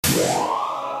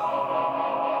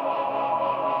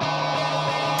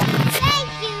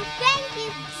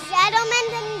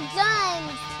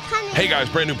Hey guys,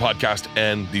 brand new podcast,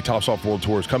 and the Tops Off World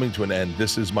Tour is coming to an end.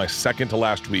 This is my second to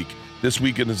last week. This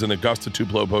weekend is in Augusta,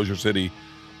 Tupelo, Bossier City,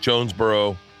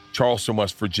 Jonesboro, Charleston,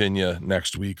 West Virginia.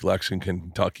 Next week, Lexington,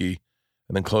 Kentucky,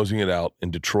 and then closing it out in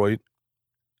Detroit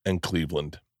and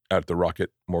Cleveland at the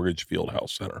Rocket Mortgage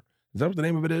Fieldhouse Center. Is that what the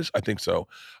name of it is? I think so.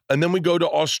 And then we go to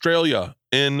Australia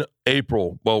in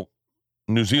April. Well,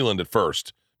 New Zealand at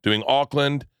first, doing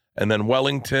Auckland and then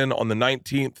Wellington on the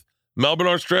 19th. Melbourne,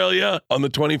 Australia on the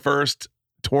 21st,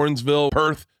 Torrensville,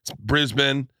 Perth,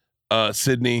 Brisbane,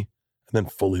 Sydney, and then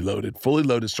Fully Loaded. Fully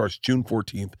Loaded starts June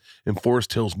 14th in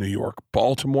Forest Hills, New York,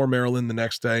 Baltimore, Maryland the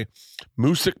next day,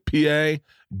 Moosic, PA,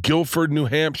 Guilford, New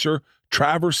Hampshire,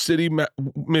 Traverse City,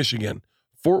 Michigan,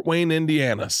 Fort Wayne,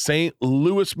 Indiana, St.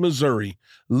 Louis, Missouri,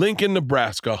 Lincoln,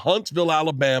 Nebraska, Huntsville,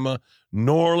 Alabama,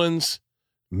 New Orleans,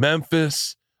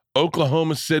 Memphis,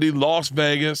 Oklahoma City, Las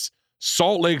Vegas,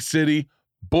 Salt Lake City,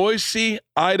 Boise,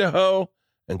 Idaho,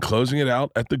 and closing it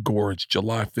out at the Gorge,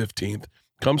 July 15th.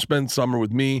 Come spend summer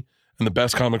with me and the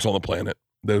best comics on the planet.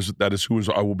 That is who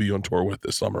I will be on tour with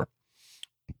this summer.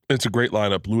 It's a great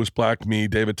lineup. Lewis Black, me,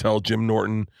 David Tell, Jim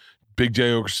Norton, Big J.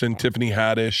 Okerson, Tiffany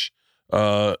Haddish.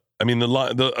 I'm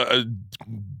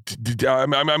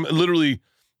literally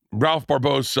Ralph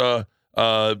Barbosa,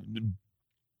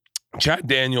 Chad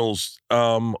Daniels.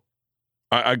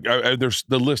 There's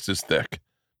the list is thick.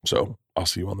 So I'll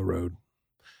see you on the road.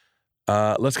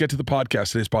 Let's get to the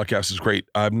podcast. Today's podcast is great.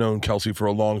 I've known Kelsey for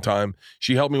a long time.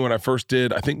 She helped me when I first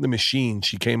did, I think, The Machine.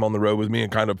 She came on the road with me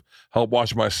and kind of helped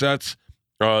watch my sets.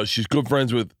 She's good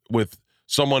friends with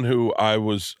someone who I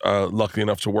was lucky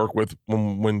enough to work with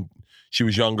when she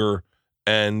was younger.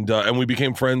 And we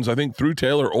became friends, I think, through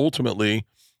Taylor ultimately.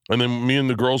 And then me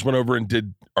and the girls went over and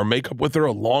did our makeup with her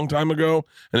a long time ago.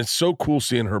 And it's so cool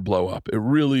seeing her blow up. It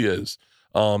really is.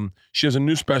 She has a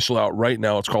new special out right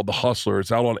now. It's called The Hustler.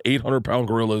 It's out on 800 Pound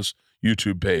Gorilla's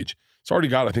YouTube page. It's already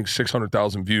got, I think,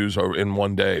 600,000 views in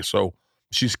one day. So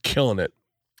she's killing it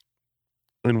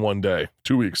in one day.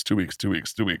 2 weeks.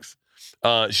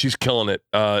 She's killing it.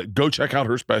 Go check out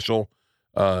her special,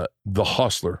 The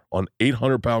Hustler on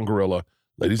 800 Pound Gorilla.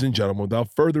 Ladies and gentlemen,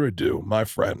 without further ado, my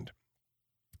friend,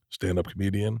 stand-up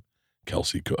comedian,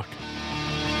 Kelsey Cook.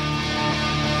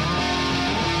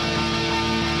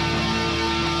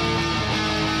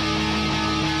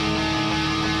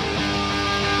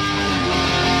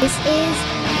 This is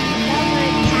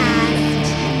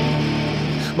Overcast.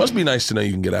 Must be nice to know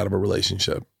you can get out of a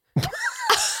relationship.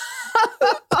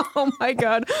 Oh my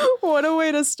God. What a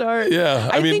way to start.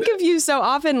 Yeah. I think of you so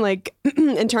often, like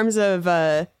in terms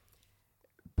of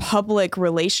public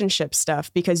relationship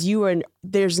stuff, because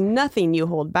there's nothing you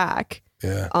hold back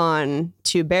on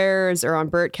Two Bears or on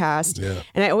Bertcast. Yeah.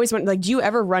 And I always went, like, do you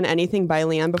ever run anything by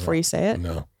Leanne before you say it?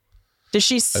 No. Does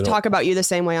she talk about you the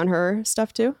same way on her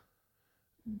stuff too?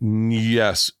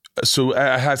 Yes. So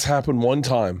it has happened one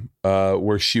time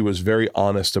where she was very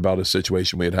honest about a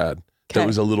situation we had that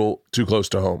was a little too close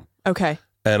to home. Okay.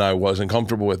 And I wasn't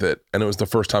comfortable with it. And it was the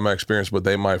first time I experienced what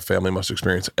my family must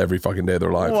experience every fucking day of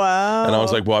their life. Wow. And I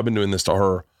was like, well, I've been doing this to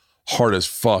her hard as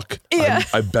fuck. Yeah.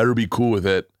 I better be cool with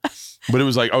it. But it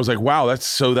was like, I was like, wow, I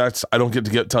don't get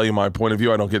to tell you my point of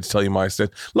view. I don't get to tell you my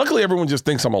stand. Luckily, everyone just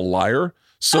thinks I'm a liar.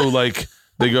 So like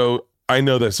they go, I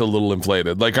know that's a little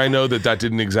inflated. Like, I know that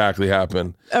didn't exactly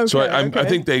happen. Okay, so I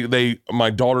think my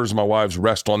daughters and my wives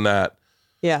rest on that.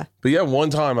 Yeah. But yeah, one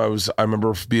time I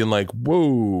remember being like,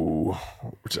 whoa.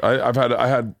 I've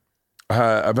had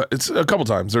it's a couple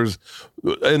times.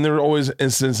 There are always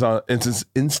instances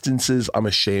I'm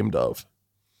ashamed of.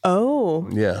 Oh.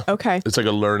 Yeah. Okay. It's like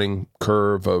a learning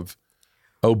curve of,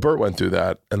 oh, Bert went through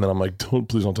that. And then I'm like,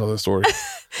 please don't tell that story.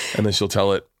 And then she'll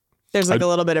tell it. There's like a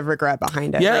little bit of regret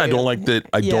behind it. Yeah, right? I don't like that.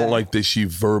 I don't like that she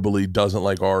verbally doesn't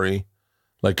like Ari.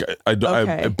 Like,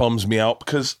 it bums me out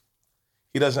because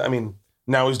he doesn't. I mean,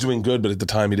 now he's doing good, but at the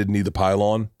time he didn't need the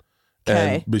pylon.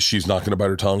 Okay. But she's not going to bite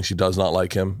her tongue. She does not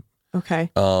like him. Okay.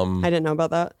 I didn't know about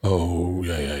that. Oh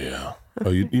yeah. Uh-uh. Oh,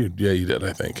 you did.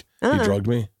 I think he drugged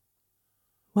me.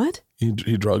 What?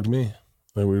 He drugged me.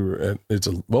 And we were. It's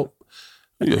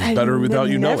better without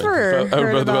you knowing. Never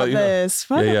heard about this.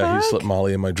 What the fuck? He slipped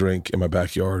Molly in my drink in my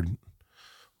backyard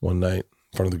one night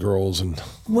in front of the girls. And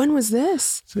when was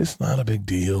this? It's not a big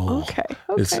deal. Okay.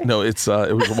 It was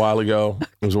a while ago.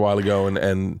 And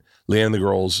Leanne and the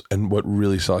girls. And what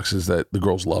really sucks is that the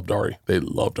girls loved Ari. They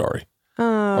loved Ari.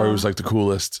 Ari was like the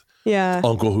coolest. Yeah.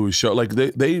 Uncle who show like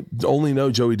they only know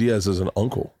Joey Diaz as an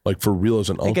uncle, like for real as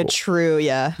an uncle. Like a true,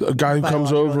 a guy who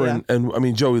comes over and I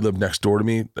mean, Joey lived next door to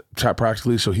me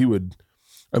practically. So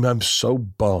I'm so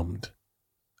bummed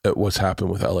at what's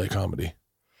happened with LA comedy.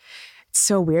 It's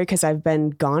so weird because I've been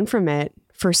gone from it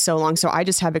for so long. So I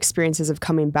just have experiences of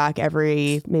coming back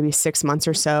every maybe 6 months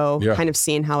or so, kind of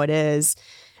seeing how it is.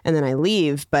 And then I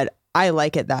leave, but I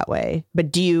like it that way.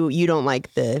 But you don't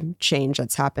like the change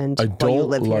that's happened while you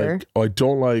live here? I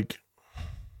don't like,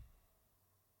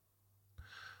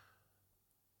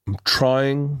 I'm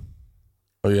trying.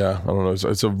 Oh yeah. I don't know.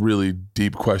 It's a really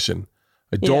deep question.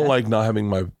 I don't like not having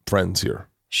my friends here.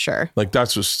 Sure. Like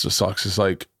that's just sucks. It's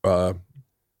like, I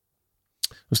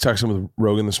was texting with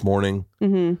Rogan this morning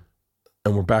and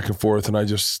we're back and forth. And I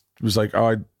just was like,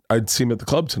 oh, I'd see him at the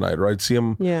club tonight, or I'd see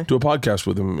him do a podcast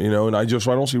with him, and I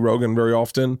don't see Rogan very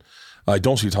often. I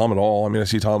don't see Tom at all. I mean, I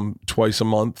see Tom twice a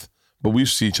month, but we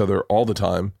see each other all the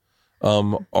time.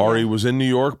 Ari was in New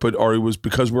York, but Ari was,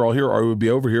 because we're all here, Ari would be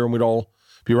over here and we'd all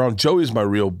be around. Joey's my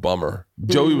real bummer.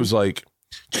 Joey was like,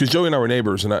 because Joey and I were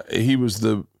neighbors, and he is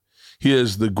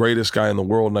the greatest guy in the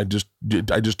world, and I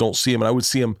just don't see him. And I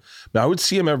would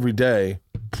see him every day,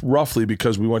 roughly,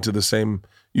 because we went to the same.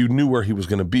 You knew where he was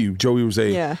going to be. Joey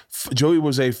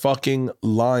was a fucking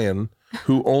lion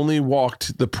who only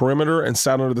walked the perimeter and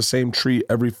sat under the same tree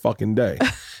every fucking day.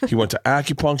 He went to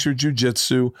acupuncture,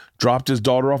 jujitsu, dropped his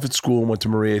daughter off at school, and went to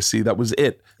Marie AC. That was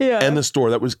it. And the store.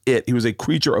 That was it. He was a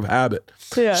creature of habit.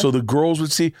 So the girls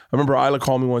would see. I remember Isla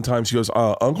called me one time. She goes,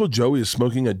 Uncle Joey is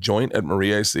smoking a joint at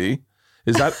Marie AC.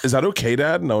 Is that okay,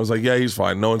 Dad? And I was like, yeah, he's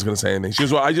fine. No one's going to say anything. She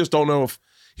goes, well, I just don't know if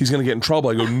he's going to get in trouble.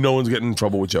 I go, no one's getting in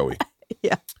trouble with Joey.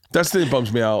 That's the thing that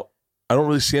bums me out. I don't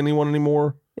really see anyone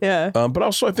anymore. But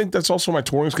also, I think that's also my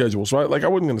touring schedule. So I wasn't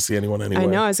going to see anyone anyway. I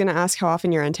know. I was going to ask how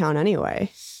often you're in town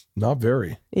anyway. Not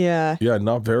very. Yeah,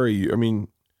 not very. I mean,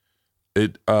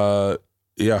 I'm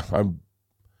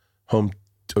home.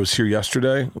 I was here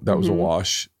yesterday. That was a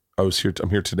wash. I'm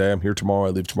here today. I'm here tomorrow. I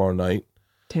leave tomorrow night.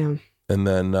 Damn. And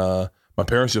then my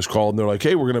parents just called and they're like,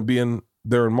 hey, we're going to be in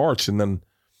there in March. And then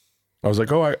I was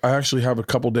like, oh, I actually have a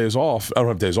couple days off. I don't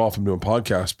have days off. I'm doing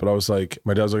podcasts. But I was like,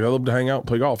 my dad's like, I love to hang out and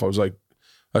play golf. I was like,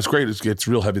 that's great. It gets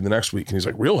real heavy the next week. And he's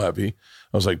like, real heavy?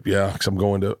 I was like, yeah, because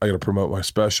I got to promote my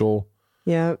special.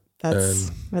 Yeah, that's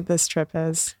what this trip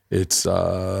is. It's,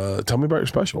 tell me about your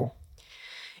special.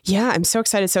 Yeah, I'm so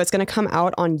excited. So it's going to come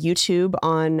out on YouTube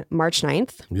on March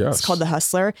 9th. Yes. It's called The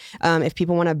Hustler. If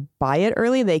people want to buy it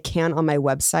early, they can on my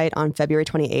website on February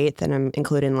 28th. And I'm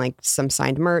including like some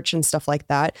signed merch and stuff like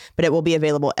that. But it will be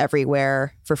available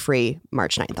everywhere for free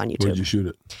March 9th on YouTube. Where did you shoot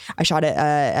it? I shot it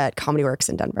at Comedy Works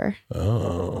in Denver.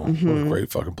 Oh, what a great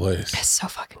fucking place. It's so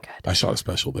fucking good. I shot a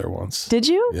special there once. Did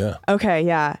you? Yeah. Okay,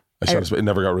 yeah. It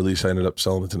never got released. I ended up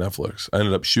selling it to Netflix. I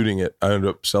ended up shooting it. I ended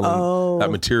up selling that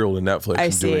material to Netflix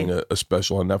and doing a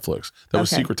special on Netflix. That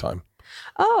was Secret Time.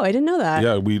 Oh, I didn't know that.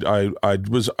 Yeah,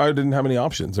 I didn't have any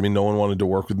options. I mean, no one wanted to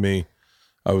work with me.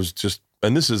 I was just,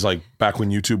 and this is like back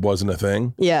when YouTube wasn't a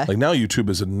thing. Yeah. Like now YouTube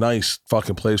is a nice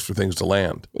fucking place for things to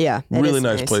land. Yeah. Really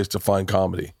nice place to find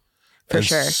comedy. For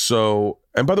sure. So,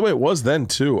 and by the way, it was then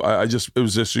too. It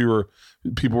was just,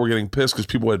 people were getting pissed because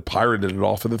people had pirated it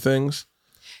off of the things.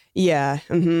 Yeah.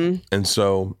 Mm-hmm. And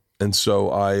so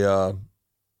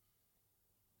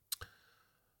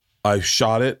I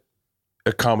shot it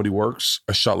at Comedy Works.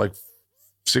 I shot like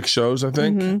 6 shows, I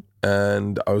think.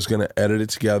 And I was going to edit it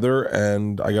together,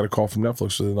 and I got a call from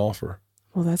Netflix with an offer.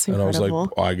 Well, that's incredible. And I was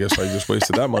like, I guess I just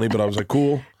wasted that money, but I was like,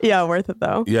 cool. Yeah, worth it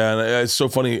though. Yeah, and it's so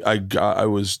funny. I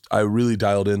really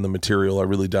dialed in the material. I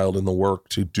really dialed in the work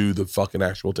to do the fucking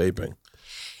actual taping.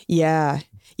 Yeah.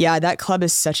 Yeah, that club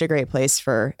is such a great place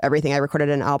for everything. I recorded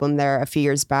an album there a few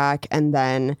years back, and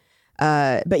then,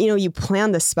 but you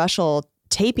plan the special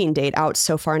taping date out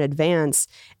so far in advance,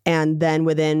 and then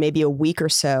within maybe a week or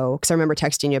so, because I remember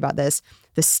texting you about this,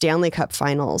 the Stanley Cup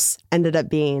Finals ended up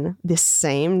being the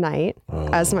same night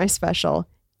as my special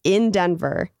in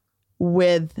Denver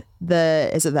with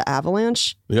is it the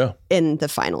Avalanche? Yeah. In the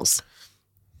finals.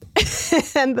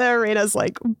 And the arena's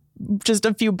like just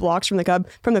a few blocks from the club.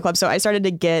 So I started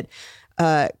to get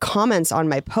comments on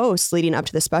my posts leading up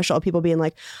to the special, people being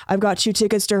like, I've got 2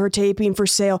 tickets to her taping for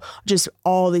sale. Just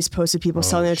all these posts of people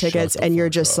selling their tickets. And you're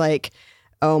just like,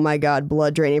 oh my God,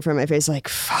 blood draining from my face. Like,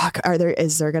 fuck,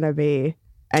 is there going to be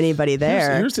anybody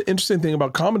there? Here's the interesting thing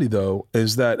about comedy though,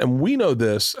 is that, and we know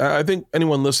this, I think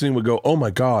anyone listening would go, oh my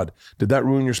God, did that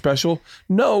ruin your special?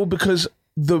 No, because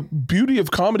the beauty of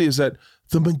comedy is that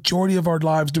the majority of our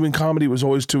lives doing comedy was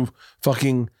always to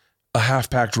fucking a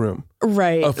half-packed room.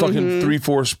 Right. A fucking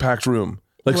 3/4 packed room.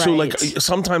 Like, so like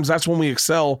sometimes that's when we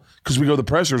excel because we go, the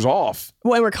pressure's off.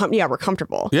 Well, we're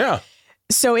comfortable. Yeah.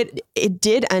 So it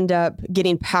did end up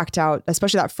getting packed out,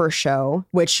 especially that first show,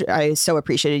 which I so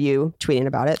appreciated you tweeting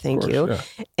about it. Thank you. Yeah.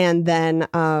 And then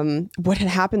what had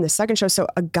happened the second show, so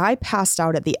a guy passed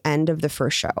out at the end of the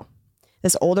first show.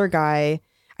 This older guy,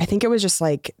 I think it was just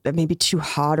like maybe too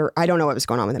hot, or I don't know what was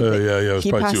going on with him. It was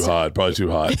probably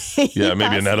too hot. Yeah,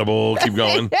 maybe an edible. Keep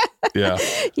going. Yeah.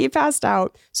 He passed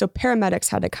out. So paramedics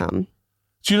had to come.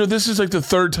 Do you know, this is like the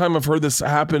third time I've heard this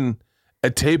happen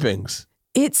at tapings.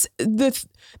 It's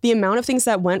the amount of things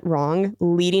that went wrong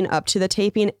leading up to the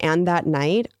taping and that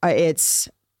night.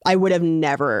 I would have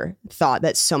never thought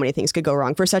that so many things could go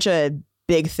wrong for such a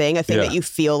big thing, a thing that you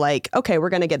feel like, okay, we're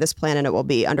going to get this plan and it will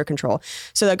be under control.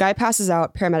 So the guy passes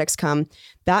out, paramedics come.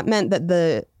 That meant that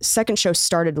the second show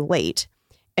started late.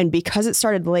 And because it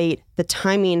started late, the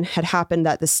timing had happened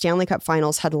that the Stanley Cup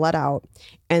Finals had let out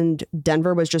and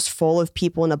Denver was just full of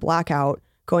people in a blackout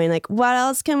going like, what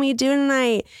else can we do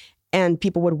tonight? And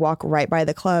people would walk right by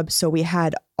the club. So we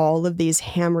had all of these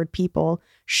hammered people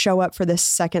show up for this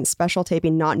second special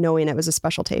taping, not knowing it was a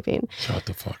special taping. Shut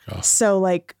the fuck up. So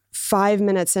like 5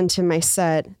 minutes into my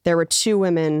set, there were two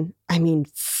women, I mean,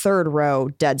 third row,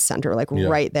 dead center, like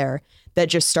right there, that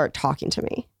just start talking to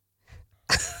me.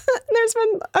 There's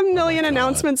been a million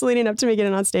announcements leading up to me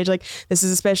getting on stage. Like, this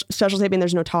is a special taping.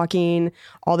 There's no talking,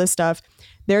 all this stuff.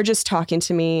 They're just talking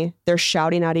to me. They're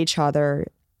shouting at each other.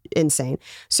 Insane.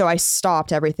 So I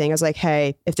stopped everything. I was like,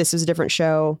 hey, if this was a different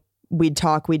show, we'd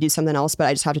talk, we'd do something else. But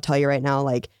I just have to tell you right now,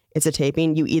 like, it's a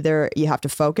taping. You have to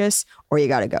focus or you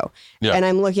got to go. Yeah. And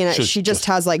I'm looking at, she just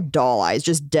has like doll eyes,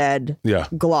 just dead,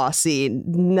 glossy,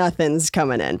 nothing's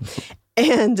coming in.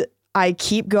 And I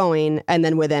keep going. And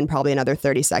then within probably another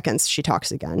 30 seconds, she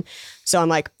talks again. So I'm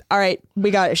like, all right,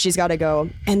 she's got to go.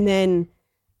 And then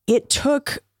it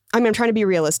took, I'm trying to be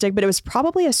realistic, but it was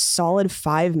probably a solid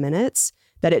 5 minutes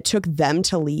that it took them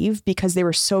to leave because they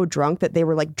were so drunk that they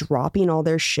were like dropping all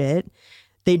their shit.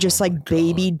 They just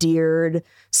baby deered,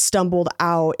 stumbled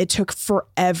out. It took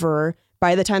forever.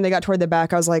 By the time they got toward the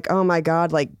back, I was like, oh my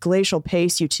God, like glacial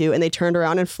pace, you two. And they turned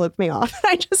around and flipped me off.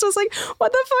 I just was like,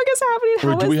 what the fuck is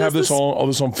happening? Do we have this all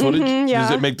this on footage? Yeah.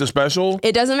 Does it make the special?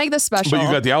 It doesn't make the special. But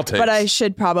you got the outtakes. But I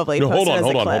should probably post hold it as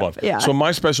a on. Yeah. So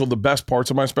my special, the best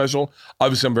parts of my special,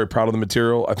 obviously I'm very proud of the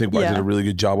material. I think I did a really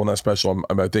good job on that special.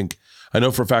 I know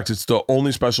for a fact it's the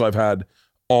only special I've had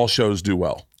all shows do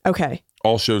well. Okay.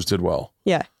 All shows did well.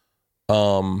 Yeah.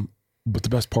 But the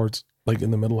best parts, like in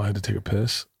the middle, I had to take a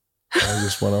piss. I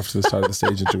just went off to the side of the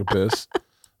stage and took a piss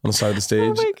on the side of the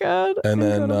stage. Oh my God. And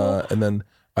then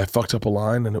I fucked up a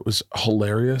line and it was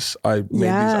hilarious. I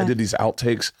did these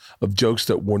outtakes of jokes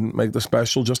that wouldn't make the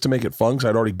special just to make it fun because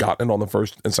I'd already gotten it on the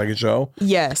first and second show.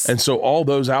 Yes. And so all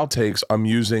those outtakes I'm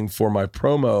using for my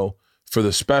promo for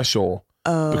the special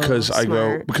because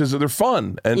because they're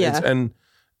fun and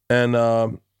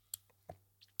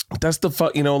that's the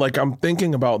fun, like I'm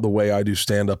thinking about the way I do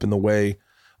stand up and the way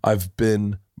I've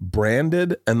been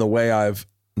branded and the way I've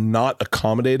not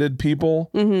accommodated people.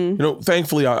 Mm-hmm.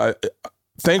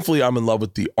 Thankfully I'm in love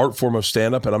with the art form of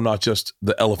stand up and I'm not just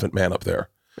the elephant man up there.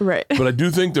 Right. But I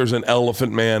do think there's an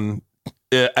elephant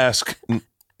man-esque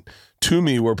to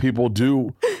me where people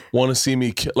do want to see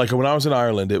me. Like when I was in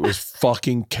Ireland, it was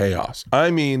fucking chaos. I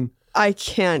mean, I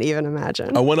can't even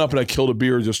imagine. I went up and I killed a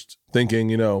beer just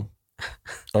thinking, I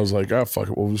was like, fuck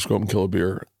it. We'll just go up and kill a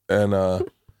beer.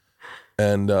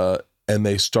 And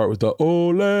they start with the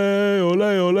ole, ole,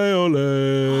 ole, ole.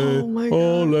 Oh my God.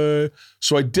 Ole.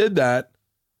 So I did that.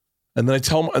 And then I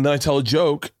tell a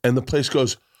joke and the place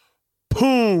goes,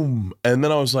 boom. And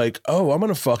then I was like, oh, I'm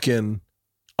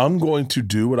going to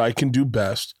do what I can do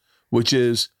best, which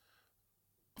is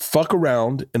fuck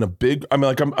around in a big, I'm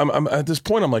at this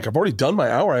point, I'm like, I've already done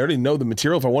my hour. I already know the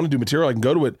material. If I want to do material, I can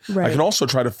go to it. Right. I can also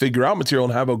try to figure out material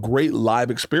and have a great live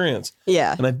experience.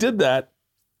 Yeah. And I did that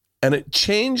and it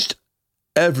changed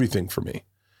everything for me.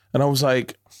 And I was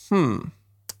like,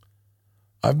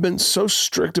 I've been so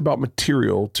strict about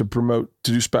material to promote,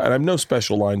 to do and I have no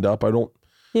special lined up. I don't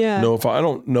know if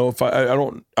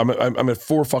I'm at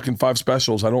 4 fucking 5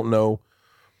 specials. I don't know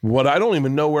I don't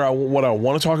even know what I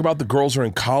want to talk about. The girls are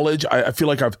in college. I feel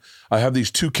like I have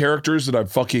these 2 characters that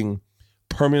I've fucking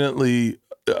permanently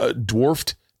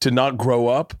dwarfed to not grow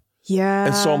up. Yeah.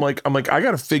 And so I'm like, I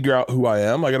got to figure out who I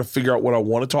am. I got to figure out what I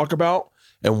want to talk about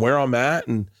and where I'm at.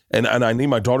 And I need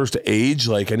my daughters to age.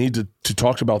 Like I need to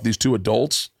talk about these 2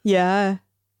 adults. Yeah.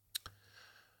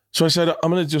 So I said,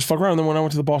 I'm going to just fuck around. And then when I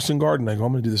went to the Boston Garden, I go,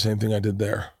 I'm going to do the same thing I did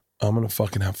there. I'm going to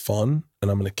fucking have fun and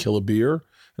I'm going to kill a beer.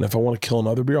 And if I want to kill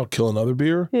another beer, I'll kill another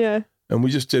beer. Yeah. And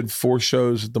we just did 4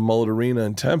 shows at the Mullet Arena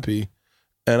in Tempe.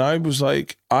 And I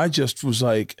just was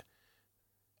like,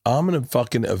 I'm going to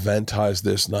fucking eventize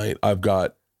this night. I've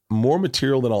got more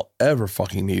material than I'll ever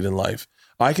fucking need in life.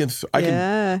 I can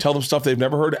tell them stuff they've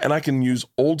never heard, and I can use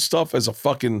old stuff as a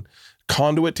fucking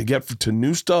conduit to get to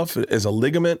new stuff as a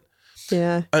ligament.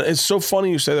 Yeah. And it's so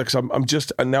funny you say that because I'm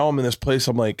just, and now I'm in this place.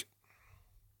 I'm like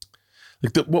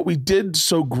what we did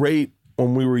so great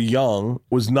when we were young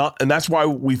was not, and that's why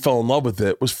we fell in love with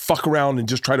it, was fuck around and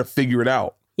just try to figure it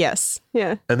out. Yes.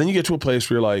 Yeah. And then you get to a place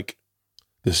where you're like,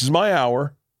 this is my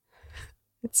hour.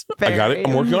 I got it.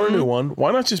 I'm working on a new one.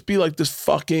 Why not just be like this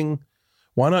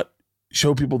why not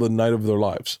show people the night of their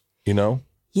lives, you know?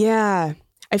 Yeah.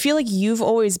 I feel like you've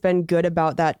always been good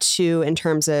about that too, in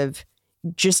terms of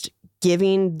just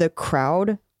giving the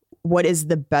crowd what is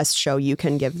the best show you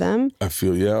can give them. I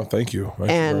feel, yeah, thank you. Thank you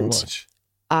very much.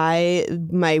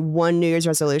 My one New Year's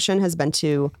resolution has been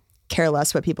to care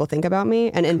less what people think about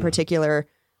me, and in particular,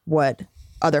 what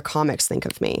other comics think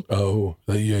of me. Oh,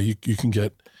 yeah, you can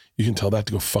tell that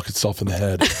to go fuck itself in the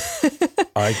head.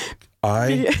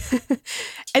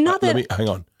 And not that. Hang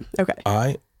on.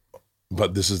 Okay.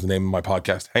 But this is the name of my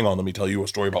podcast. Hang on, let me tell you a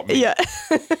story about me. Yeah.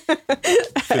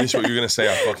 Finish what you're going to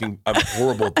say. I'm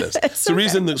horrible at this. It's the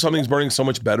reason that Something's Burning so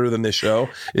much better than this show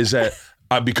is that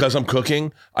because I'm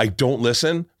cooking, I don't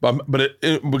listen. But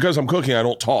because I'm cooking, I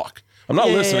don't talk. I'm not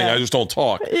listening. I just don't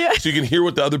talk. Yeah. So you can hear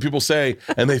what the other people say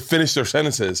and they finish their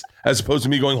sentences as opposed to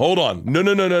me going, hold on.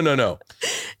 No.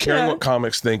 Caring what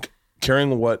comics think,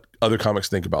 caring what other comics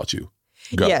think about you.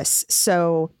 Go. Yes.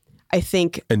 So I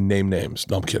think. And name names.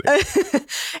 No, I'm kidding.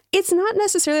 It's not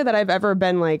necessarily that I've ever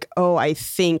been like, oh, I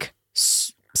think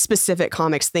specific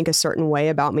comics think a certain way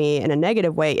about me in a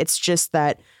negative way. It's just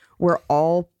that we're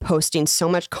all posting so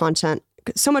much content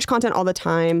all the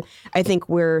time. I think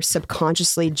we're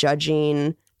subconsciously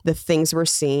judging the things we're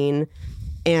seeing.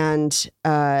 And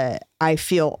I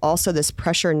feel also this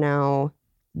pressure now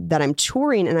that I'm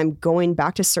touring and I'm going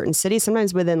back to certain cities,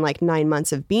 sometimes within like 9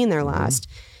 months of being there last,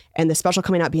 and the special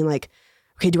coming out being like,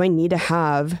 okay, do I need to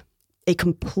have a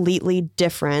completely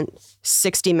different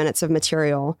 60 minutes of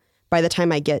material by the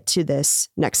time I get to this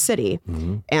next city?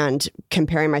 And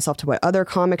comparing myself to what other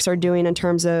comics are doing in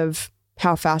terms of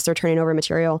how fast they're turning over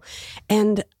material.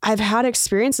 And I've had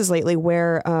experiences lately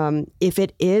where if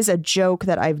it is a joke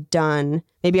that I've done,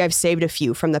 maybe I've saved a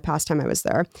few from the past time I was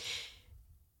there,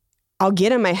 I'll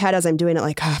get in my head as I'm doing it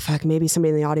like, oh, fuck, maybe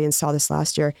somebody in the audience saw this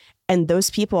last year. And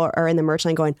those people are in the merch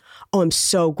line going, oh, I'm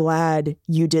so glad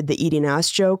you did the eating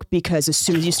ass joke, because as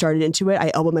soon as you started into it,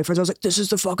 I elbowed my friends. I was like, this is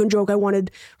the fucking joke I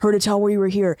wanted her to tell where you were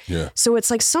here. Yeah. So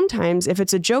it's like sometimes if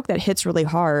it's a joke that hits really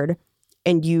hard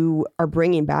and you are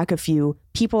bringing back a few,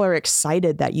 people are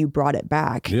excited that you brought it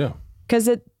back. Yeah. Because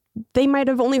they might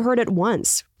have only heard it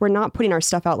once. We're not putting our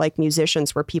stuff out like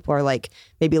musicians where people are like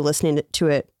maybe listening to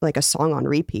it like a song on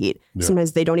repeat. Yeah.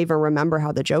 Sometimes they don't even remember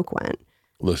how the joke went.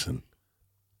 Listen,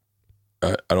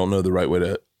 I don't know the right way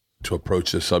to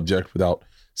approach this subject without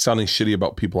sounding shitty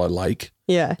about people I like.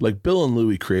 Yeah. Like Bill and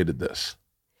Louie created this.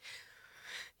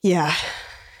 Yeah.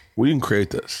 We didn't create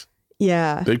this.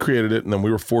 Yeah. They created it, and then we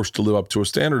were forced to live up to a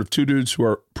standard of two dudes who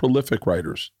are prolific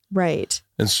writers. Right.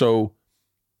 And so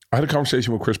I had a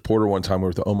conversation with Chris Porter one time. We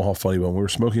were at the Omaha Funny Bone. We were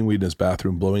smoking weed in his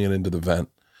bathroom, blowing it into the vent.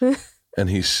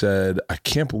 And he said, I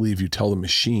can't believe you tell the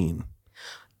machine.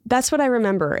 That's what I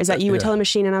remember, is that you would tell the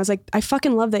machine, and I was like, I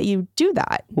fucking love that you do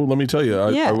that. Well, let me tell you,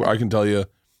 I can tell you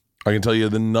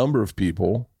the number of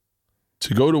people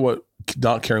to go to what,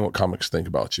 not caring what comics think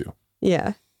about you.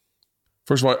 Yeah.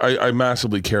 First of all, I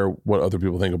massively care what other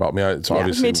people think about me. It's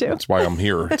obviously, me too. That's why I'm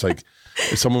here. It's like,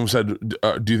 if someone said,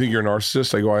 do you think you're a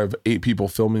narcissist? I go, I have 8 people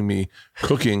filming me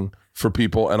cooking for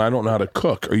people, and I don't know how to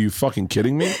cook. Are you fucking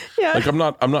kidding me? Yeah. Like I'm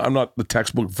not the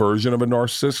textbook version of a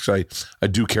narcissist, because I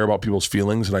do care about people's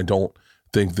feelings, and I don't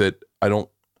think that I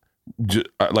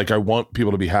want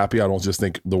people to be happy. I don't just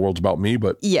think the world's about me,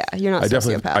 but yeah, you're not. I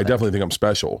definitely think I'm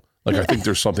special. Like I think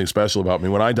there's something special about me.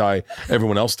 When I die,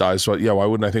 everyone else dies. So yeah, why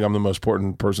wouldn't I think I'm the most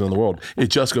important person in the world? It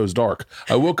just goes dark.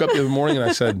 I woke up the other morning and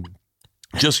I said,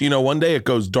 just so you know, one day it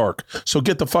goes dark. So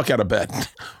get the fuck out of bed.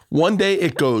 One day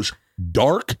it goes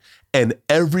dark and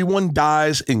everyone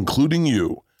dies, including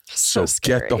you. So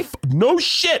scary. Get no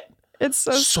shit. It's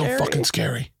so scary. Fucking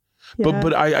scary. Yeah.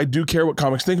 But I do care what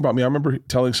comics think about me. I remember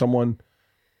telling someone,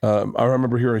 I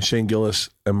remember hearing Shane Gillis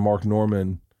and Mark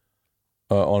Norman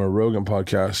on a Rogan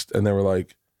podcast, and they were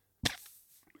like,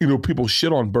 people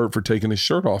shit on Bert for taking his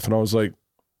shirt off, and I was like,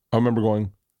 I remember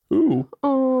going, ooh,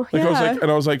 oh, like, yeah.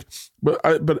 I was like,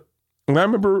 and I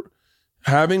remember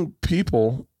having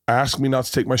people ask me not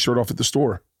to take my shirt off at the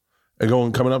store,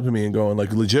 and coming up to me and going,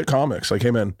 like, legit comics, like,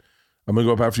 hey man, I'm gonna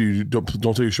go up after you. Don't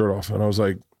take your shirt off. And I was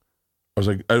like,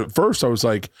 at first I was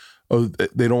like, oh,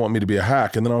 they don't want me to be a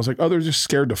hack, and then I was like, oh, they're just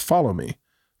scared to follow me.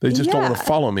 They just don't want to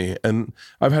follow me. And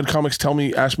I've had comics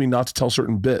ask me not to tell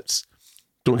certain bits.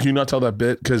 Can you not tell that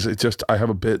bit? Because it's just, I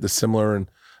have a bit that's similar and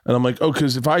And I'm like, oh,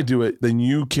 because if I do it, then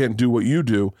you can't do what you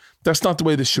do. That's not the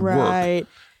way this should work.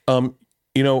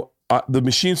 The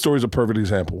machine story is a perfect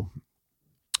example.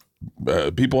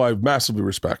 People I massively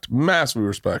respect,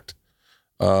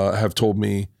 have told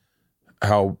me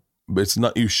how it's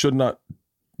not,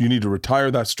 you need to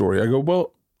retire that story. I go,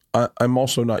 well, I'm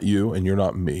also not you and you're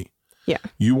not me. Yeah.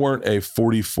 You weren't a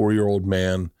 44-year-old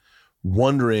man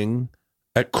wondering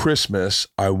at Christmas,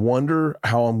 I wonder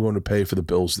how I'm going to pay for the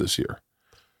bills this year.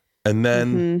 And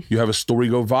then you have a story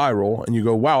go viral and you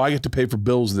go, wow, I get to pay for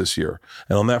bills this year.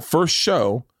 And on that first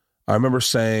show, I remember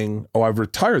saying, oh, I've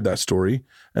retired that story.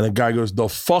 And the guy goes, the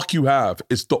fuck you have.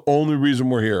 It's the only reason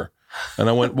we're here. And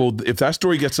I went, well, if that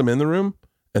story gets them in the room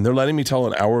and they're letting me tell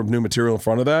an hour of new material in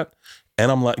front of that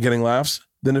and I'm getting laughs,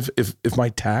 then if my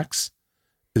tax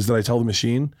is that I tell the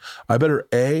machine, I better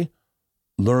A,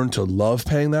 learn to love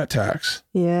paying that tax.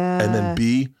 Yeah. And then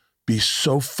B, be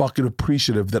so fucking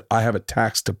appreciative that I have a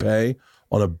tax to pay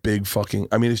on a big fucking,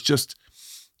 I mean, it's just,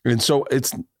 and so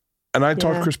it's, and I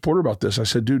talked to Chris Porter about this. I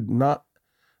said, dude, not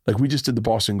like we just did the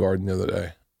Boston Garden the other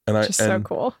day. And I, just so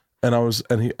cool. And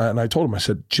I told him, I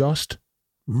said, just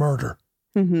murder.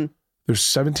 Mm-hmm. There's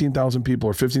 17,000 people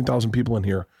or 15,000 people in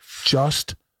here.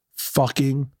 Just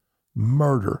fucking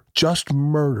murder. Just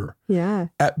murder. Yeah.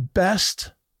 At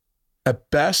best,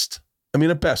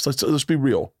 let's be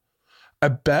real.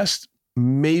 At best,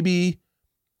 maybe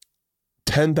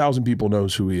 10,000 people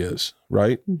knows who he is,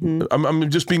 right? Mm-hmm. I'm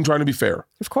just trying to be fair.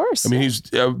 Of course. I mean,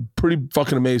 he's a pretty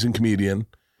fucking amazing comedian.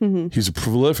 Mm-hmm. He's a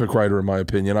prolific writer, in my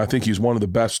opinion. I think he's one of the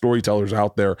best storytellers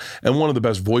out there and one of the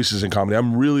best voices in comedy.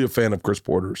 I'm really a fan of Chris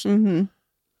Porter's. Mm-hmm.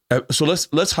 So let's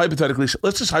just hypothetically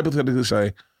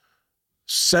say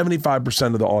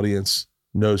 75% of the audience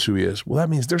knows who he is. Well,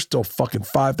 that means there's still fucking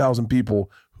 5,000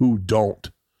 people who don't.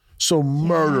 So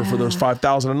murder for those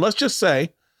 5,000. And let's just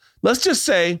say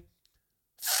 50%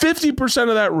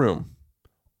 of that room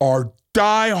are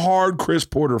diehard Chris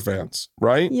Porter fans,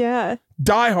 right? Yeah.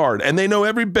 Diehard. And they know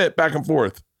every bit back and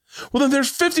forth. Well, then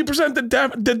there's 50%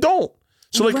 that don't.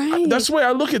 So like, that's the way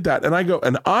I look at that. And I go,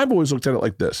 and I've always looked at it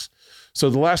like this.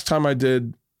 So the last time I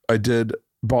did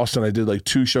Boston, I did like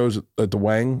 2 shows at the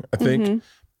Wang, I think. Mm-hmm.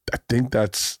 I think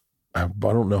that's, I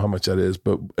don't know how much that is,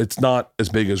 but it's not as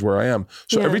big as where I am.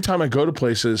 So every time I go to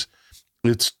places,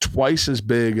 it's twice as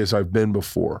big as I've been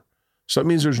before. So that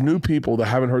means there's new people that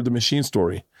haven't heard the machine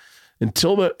story.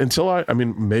 I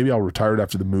mean, maybe I'll retire it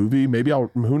after the movie. Maybe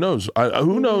who knows?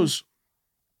 Who knows?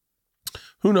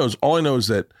 All I know is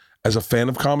that as a fan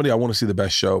of comedy, I want to see the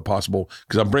best show possible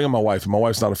because I'm bringing my wife, and my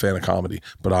wife's not a fan of comedy,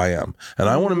 but I am. And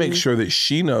I want to make sure that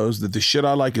she knows that the shit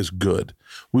I like is good.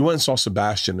 We went and saw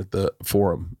Sebastian at the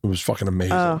Forum. It was fucking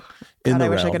amazing. Oh, God, I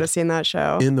wish I could have seen that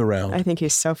show. In the round. I think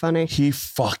he's so funny. He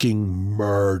fucking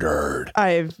murdered.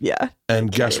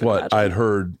 And guess what? Imagine. I had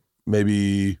heard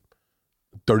maybe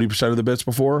 30% of the bits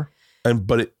before,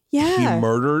 but he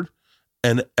murdered,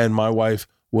 and my wife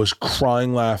was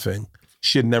crying laughing.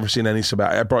 She had never seen any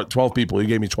Sebastian. I brought 12 people. He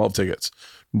gave me 12 tickets.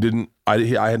 They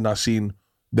had not seen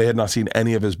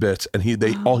any of his bits,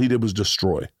 and all he did was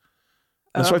destroy.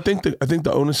 And so I think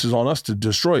the onus is on us to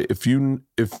destroy. If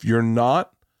you're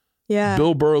not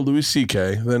Bill Burr, Louis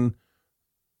C.K., then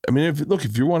I mean,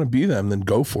 if you want to be them, then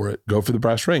go for it. Go for the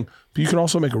brass ring. But you can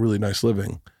also make a really nice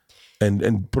living,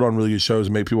 and put on really good shows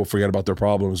and make people forget about their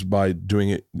problems by doing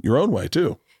it your own way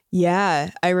too.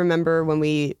 Yeah, I remember when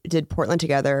we did Portland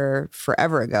together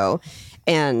forever ago,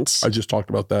 and I just talked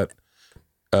about that.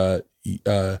 I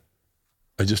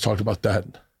just talked about that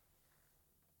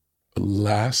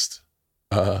last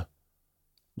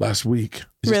week.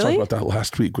 I just talked about that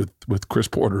last week with Chris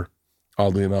Porter.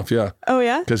 Oddly enough, yeah. Oh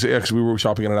yeah. Because we were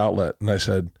shopping at an outlet, and I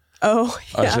said, I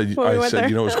said,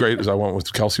 you know, what's great is I went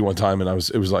with Kelsey one time, and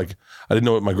it was like, I didn't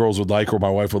know what my girls would like or my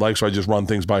wife would like. So I just run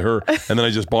things by her. And then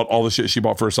I just bought all the shit she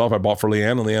bought for herself. I bought for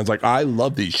Leanne, and Leanne's like, I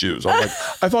love these shoes. I'm like,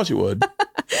 I thought you would.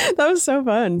 That was so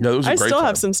fun. Yeah, I still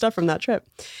have some stuff from that trip.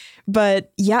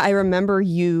 But yeah, I remember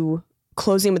you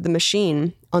closing with the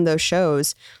machine on those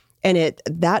shows. And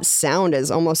that sound is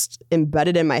almost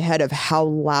embedded in my head of how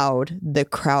loud the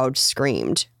crowd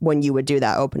screamed when you would do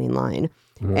that opening line.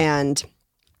 Mm-hmm. And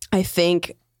I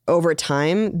think over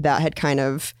time that had kind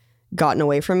of gotten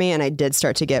away from me, and I did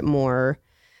start to get more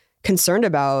concerned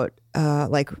about I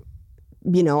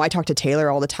talk to Taylor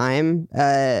all the time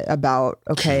about,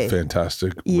 okay. She's a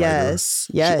fantastic writer. Yes.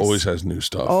 She always has new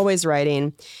stuff. Always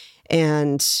writing.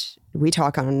 And we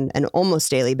talk on an almost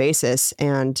daily basis.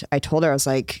 And I told her, I was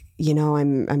like,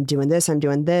 I'm doing this, I'm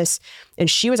doing this. And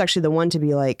she was actually the one to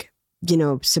be like,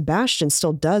 Sebastian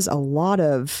still does a lot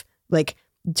of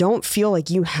don't feel like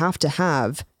you have to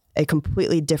have a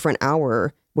completely different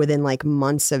hour within like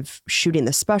months of shooting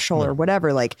the special or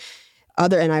whatever, like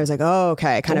and I was like, oh,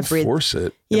 okay. I kind of breathed. Force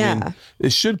it. Yeah. I mean,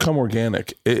 it should come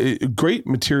organic. Great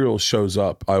material shows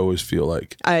up. I always feel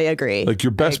like. I agree. Like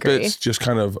your best bits just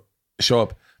kind of show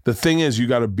up. The thing is, you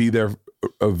got to be there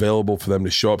available for them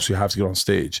to show up. So you have to get on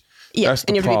stage. Yeah. That's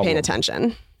and you the have to problem. be paying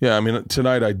attention. Yeah. I mean,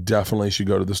 tonight I definitely should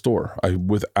go to the store. I,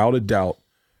 without a doubt,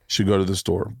 should go to the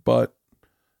store. But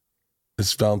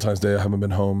it's Valentine's Day. I haven't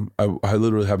been home. I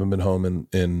literally haven't been home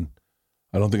in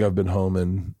I don't think I've been home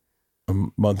in a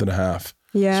month and a half.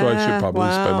 Yeah. So I should probably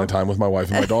spend my time with my wife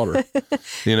and my daughter.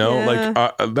 You know, like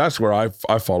that's where I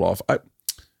fall off.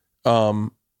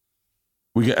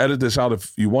 We can edit this out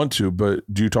if you want to, but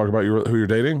do you talk about who you're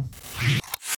dating?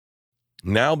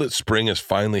 Now that spring is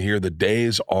finally here, the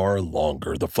days are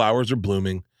longer. The flowers are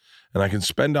blooming, and I can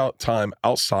spend out time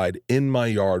outside in my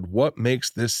yard. What makes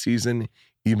this season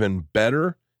even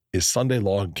better is Sunday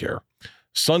Lawn Care.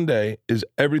 Sunday is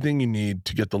everything you need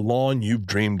to get the lawn you've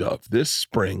dreamed of. This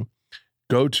spring,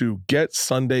 go to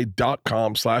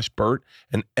getsunday.com/Bert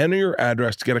and enter your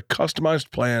address to get a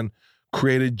customized plan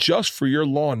created just for your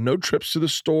lawn. No trips to the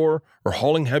store or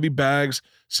hauling heavy bags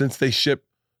since they ship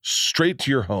straight to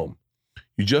your home.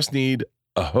 You just need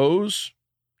a hose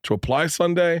to apply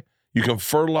Sunday. You can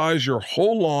fertilize your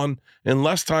whole lawn in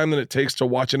less time than it takes to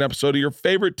watch an episode of your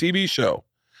favorite TV show.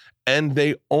 And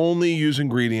they only use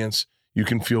ingredients you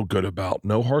can feel good about.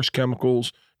 No harsh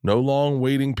chemicals, no long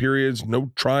waiting periods,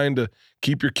 no trying to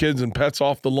keep your kids and pets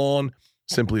off the lawn.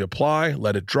 Simply apply,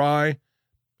 let it dry,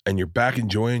 and you're back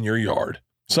enjoying your yard.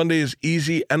 Sunday is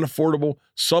easy and affordable.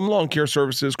 Some lawn care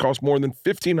services cost more than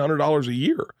 $1,500 a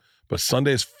year, but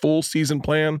Sunday's full season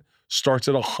plan starts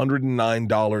at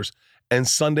 $109, and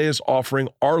Sunday is offering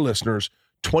our listeners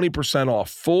 20% off.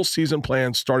 Full season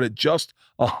plans start at just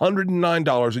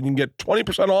 $109, and you can get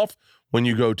 20% off when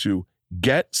you go to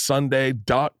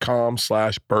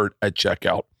getsunday.com/Bert at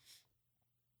checkout.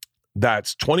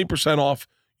 That's 20% off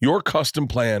your custom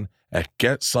plan at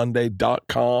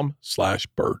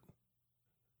getsunday.com/Bert.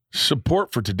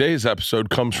 Support for today's episode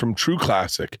comes from True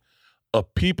Classic, a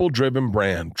people-driven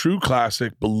brand. True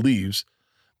Classic believes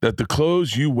that the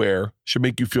clothes you wear should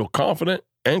make you feel confident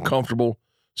and comfortable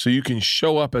so you can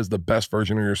show up as the best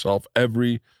version of yourself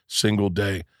every single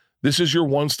day. This is your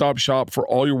one-stop shop for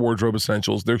all your wardrobe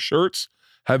essentials. Their shirts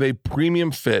have a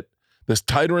premium fit that's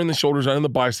tighter in the shoulders and in the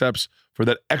biceps for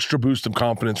that extra boost of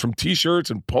confidence. From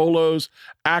t-shirts and polos,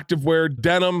 activewear,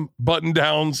 denim,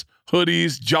 button-downs,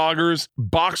 hoodies, joggers,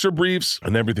 boxer briefs,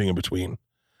 and everything in between.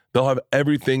 They'll have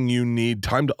everything you need.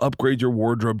 Time to upgrade your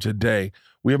wardrobe today.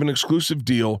 We have an exclusive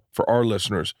deal for our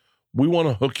listeners. We want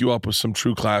to hook you up with some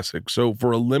True Classic. So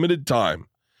for a limited time,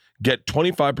 get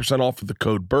 25% off with the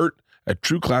code BERT at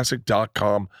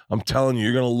trueclassic.com. I'm telling you,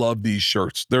 you're going to love these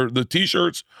shirts. The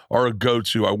t-shirts are a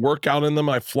go-to. I work out in them.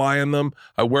 I fly in them.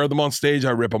 I wear them on stage.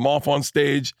 I rip them off on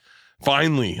stage.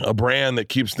 Finally, a brand that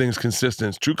keeps things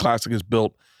consistent. True Classic is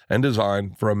built and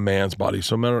designed for a man's body.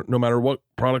 So no matter what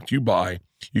product you buy,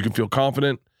 you can feel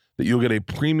confident that you'll get a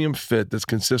premium fit that's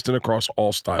consistent across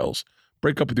all styles.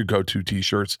 Break up with your go-to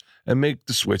t-shirts and make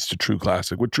the switch to True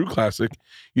Classic. With True Classic,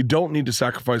 you don't need to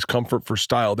sacrifice comfort for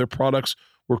style. Their products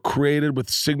were created with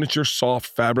signature soft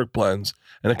fabric blends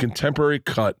and a contemporary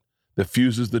cut that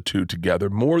fuses the two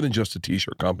together. More than just a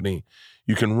t-shirt company,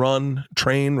 you can run,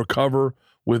 train, recover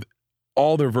with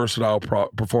all their versatile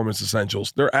performance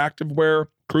essentials. Their activewear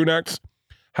crew necks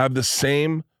have the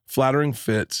same flattering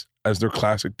fits as their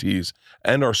classic tees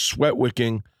and are sweat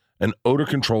wicking and odor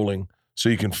controlling, so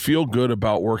you can feel good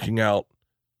about working out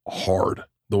hard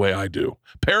the way I do.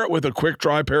 Pair it with a quick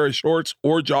dry pair of shorts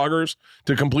or joggers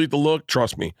to complete the look.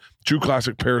 Trust me, True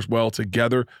Classic pairs well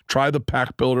together. Try the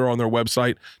pack builder on their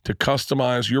website to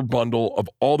customize your bundle of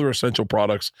all their essential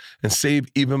products and save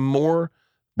even more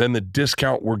than the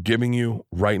discount we're giving you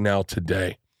right now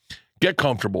today. Get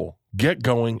comfortable, get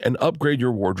going, and upgrade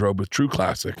your wardrobe with True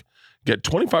Classic. Get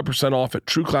 25% off at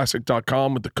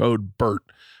trueclassic.com with the code BERT.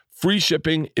 Free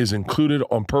shipping is included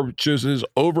on purchases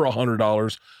over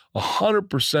 $100,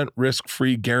 100%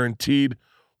 risk-free guaranteed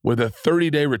with a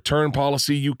 30-day return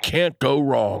policy. You can't go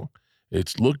wrong.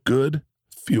 It's look good,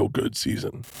 feel good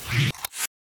season.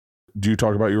 Do you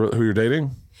talk about who you're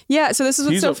dating? Yeah, so this is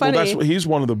what's so funny. Well, he's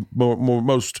one of the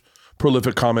most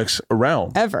prolific comics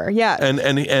around. Ever, yeah.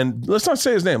 And let's not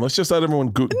say his name. Let's just let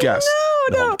everyone guess.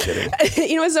 No, I'm kidding.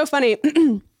 You know what's so funny?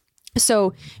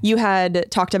 So you had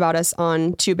talked about us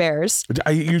on Two Bears.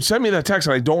 You sent me that text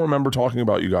and I don't remember talking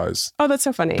about you guys. Oh, that's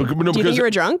so funny. Do you think you were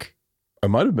drunk? I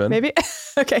might have been. Maybe?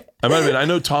 Okay. I might have been. I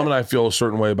know Tom and I feel a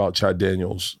certain way about Chad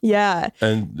Daniels. Yeah.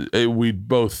 And we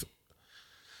both...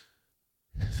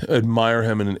 admire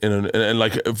him and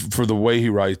like for the way he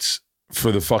writes,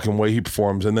 for the fucking way he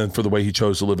performs, and then for the way he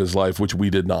chose to live his life, which we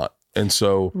did not. And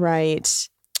so right,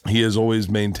 he has always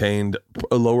maintained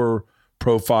a lower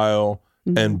profile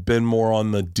and been more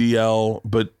on the DL,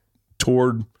 but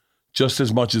toured just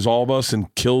as much as all of us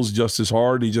and kills just as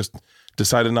hard. He just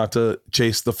decided not to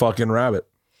chase the fucking rabbit.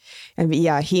 And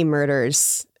yeah, he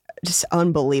murders just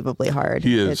unbelievably hard.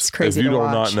 He is. It's crazy. If you to do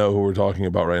watch. not know who we're talking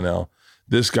about right now,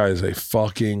 this guy is a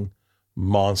fucking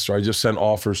monster. I just sent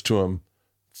offers to him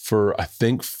for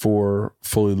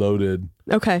Fully Loaded.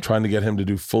 Okay. Trying to get him to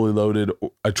do Fully Loaded.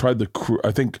 I tried the crew.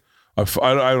 I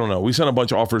don't know. We sent a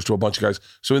bunch of offers to a bunch of guys.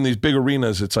 So in these big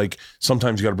arenas, it's like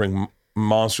sometimes you got to bring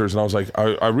monsters. And I was like,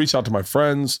 I reached out to my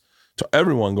friends, to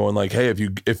everyone, going like, hey,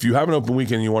 if you have an open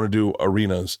weekend, and you want to do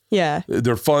arenas. Yeah.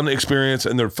 They're fun experience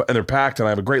and they're packed, and I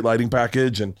have a great lighting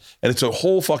package and it's a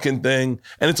whole fucking thing,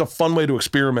 and it's a fun way to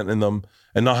experiment in them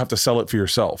and not have to sell it for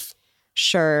yourself.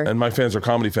 Sure. And my fans are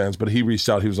comedy fans, but he reached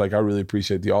out. He was like, I really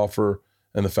appreciate the offer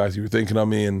and the fact that you were thinking of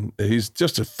me. And he's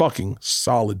just a fucking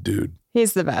solid dude.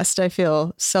 He's the best. I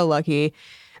feel so lucky.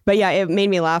 But yeah, it made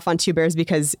me laugh on Two Bears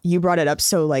because you brought it up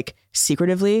so like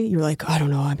secretively. You were like, I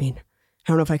don't know. I mean, I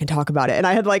don't know if I can talk about it. And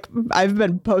I've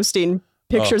been posting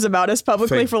pictures about us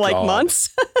publicly for like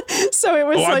months. So it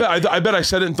was I bet I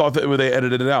said it and thought that they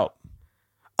edited it out.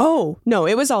 Oh, no,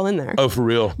 it was all in there. Oh, for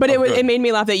real? But it made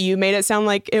me laugh that you made it sound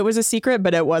like it was a secret,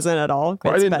 but it wasn't at all.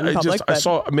 I didn't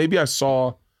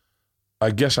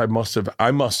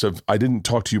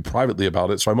talk to you privately about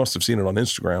it, so I must have seen it on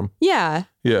Instagram. Yeah.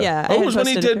 Yeah. Oh, it was when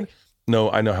he did. No,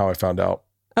 I know how I found out.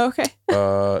 Okay.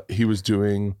 He was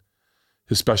doing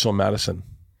his special in Madison.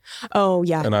 Oh,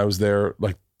 yeah. And I was there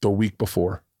like the week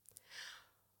before.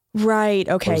 Right.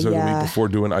 Okay. I was there the week before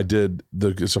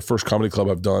it's the first comedy club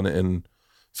I've done in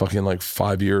fucking like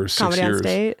 5 years, 6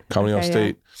 years. Comedy on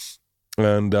State.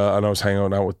 And I was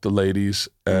hanging out with the ladies,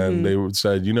 and they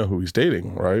said, you know who he's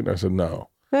dating, right? And I said, no.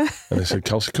 And they said,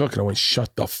 Kelsey Cook. And I went,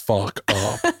 shut the fuck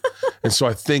up. And so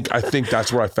I think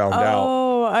that's where I found out.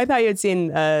 Oh, I thought you had seen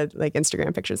like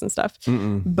Instagram pictures and stuff.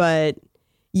 But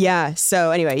yeah.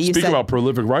 So anyway, Speaking about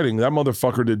prolific writing, that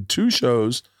motherfucker did 2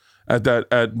 shows at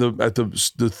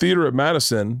the theater at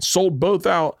Madison, sold both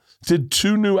out, did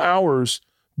 2 new hours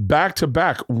back to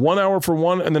back, 1 hour for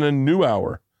one, and then a new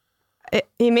hour.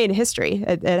 He made history.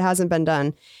 It hasn't been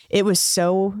done. It was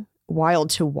so wild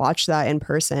to watch that in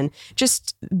person.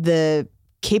 Just the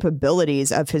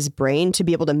capabilities of his brain to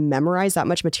be able to memorize that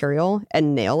much material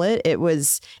and nail it. It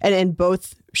was, and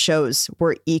both shows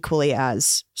were equally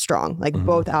as strong, like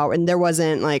both hours. And there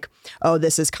wasn't like, oh,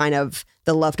 this is kind of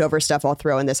the leftover stuff I'll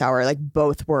throw in this hour. Like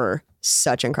both were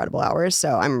such incredible hours.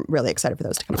 So I'm really excited for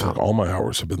those to come out. Like all my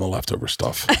hours have been the leftover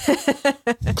stuff.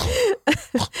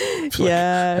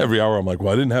 Yeah. Like every hour I'm like,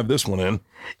 well, I didn't have this one in.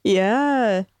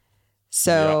 Yeah.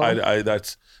 So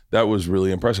that was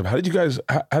really impressive. How did you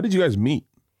guys meet?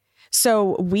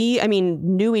 So we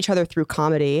knew each other through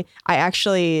comedy. I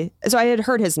had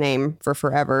heard his name for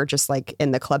forever, just like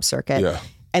in the club circuit. Yeah.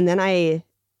 And then I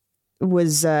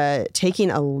was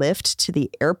taking a Lyft to the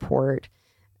airport,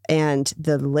 and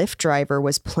the Lyft driver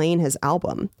was playing his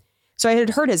album. So I had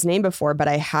heard his name before, but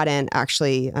I hadn't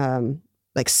actually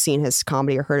seen his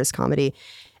comedy or heard his comedy.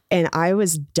 And I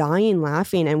was dying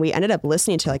laughing, and we ended up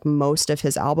listening to like most of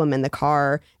his album in the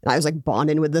car. And I was like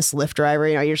bonding with this Lyft driver.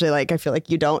 You know, usually I feel like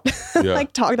you don't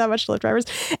like talk that much to Lyft drivers.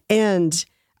 And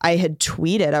I had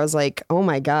tweeted, I was like, oh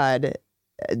my God,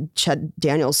 Chad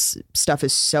Daniels stuff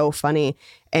is so funny.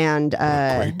 And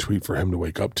a great tweet for him to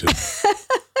wake up to.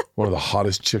 One of the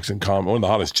hottest chicks in comedy, one of the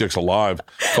hottest chicks alive.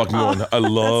 Fucking going, I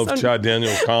love Chad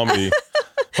Daniels comedy.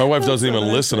 My wife doesn't even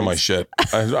listen to my shit.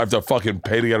 I have to fucking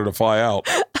pay to get her to fly out.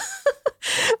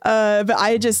 But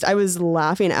I was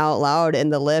laughing out loud in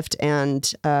the Lyft,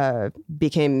 and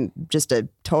became just a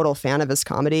total fan of his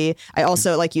comedy. I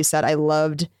also, like you said, I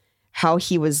loved how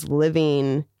he was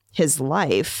living his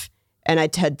life. And I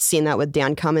had seen that with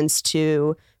Dan Cummins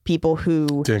too.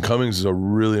 Dan Cummins is a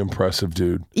really impressive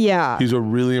dude. Yeah. He's a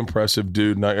really impressive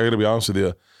dude. And I got to be honest with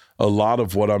you, a lot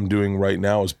of what I'm doing right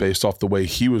now is based off the way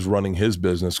he was running his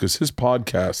business, because his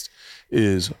podcast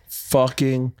is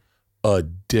fucking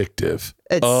addictive.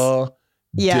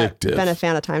 Yeah, been a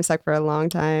fan of Time Suck for a long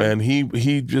time. And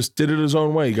he just did it his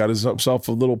own way. He got himself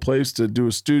a little place to do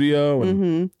a studio.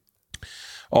 And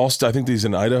also, I think he's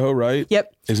in Idaho, right?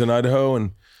 Yep. He's in Idaho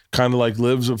and kind of like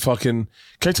lives a fucking...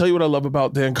 Can I tell you what I love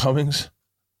about Dan Cummins?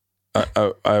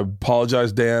 I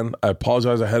apologize, Dan. I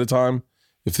apologize ahead of time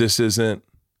if this isn't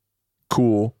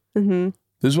cool. This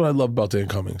is what I love about Dan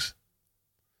Cummins.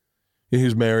 He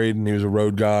was married and he was a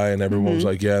road guy, and everyone was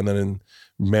like, yeah, and then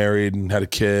married and had a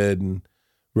kid, and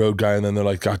road guy, and then they're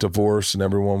like got divorced, and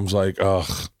everyone was like,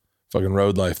 ugh, fucking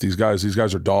road life. These guys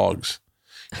are dogs.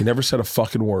 He never said a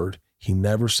fucking word.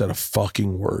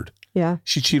 Yeah.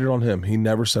 She cheated on him. He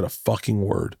never said a fucking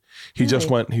word. He just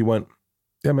went,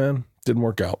 yeah, man, didn't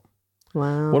work out.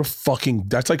 Wow. What a fucking,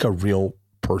 that's like a real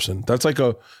person. That's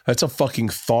a fucking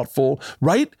thoughtful,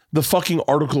 write the fucking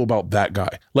article about that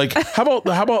guy. Like, how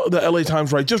about the LA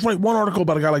Times, right? Just write one article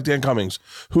about a guy like Dan Cummings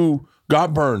who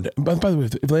got burned. By the way,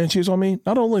 if Lan cheats on me,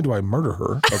 not only do I murder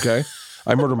her, okay?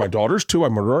 I murder my daughters too. I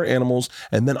murder our animals.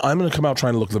 And then I'm going to come out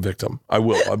trying to look the victim. I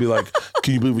will. I'll be like,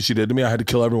 can you believe what she did to me? I had to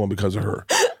kill everyone because of her.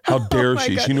 How dare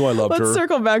she? God. She knew I loved her. Let's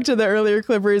circle back to the earlier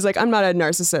clip where he's like, I'm not a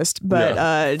narcissist, but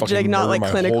like not like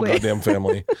my clinically. Whole goddamn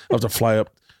family. I have to fly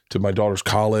up to my daughter's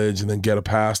college and then get a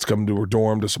pass to come to her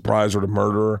dorm to surprise her to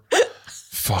murder her.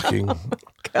 Fucking. Oh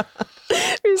my God.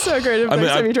 It'd be so great if next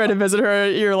time you try to visit her,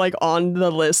 you're like on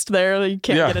the list there. You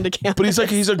can't get into campus. But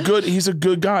he's a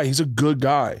good guy. He's a good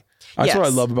guy. That's what I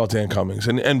love about Dan Cummings.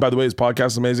 And by the way, his podcast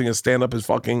is amazing. His stand-up is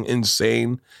fucking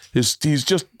insane. He's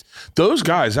just, those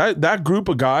guys, that group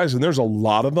of guys, and there's a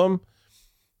lot of them,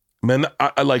 man,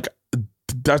 I like,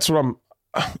 that's what I'm,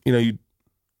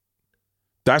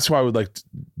 that's why I would like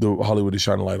the Hollywood to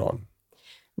shine a light on.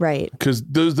 Right. Because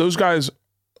those guys,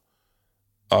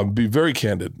 I'll be very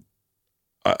candid.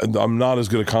 I'm not as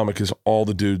good a comic as all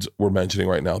the dudes we're mentioning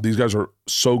right now. These guys are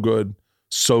so good.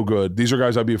 These are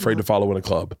guys I'd be afraid to follow in a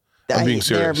club. I'm being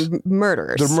serious. They're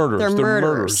murderers. They're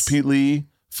murderers. Pete Lee,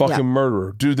 fucking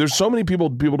murderer. Dude, there's so many people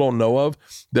don't know of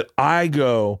that I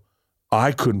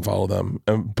couldn't follow them.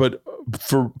 But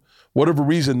for whatever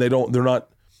reason, they're not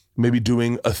maybe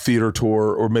doing a theater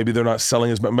tour, or maybe they're not selling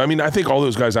as much. I mean, I think all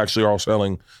those guys actually are all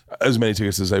selling as many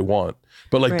tickets as they want.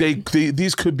 But like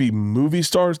these could be movie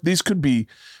stars. These could be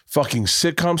fucking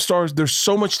sitcom stars. There's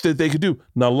so much that they could do.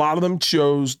 Now, a lot of them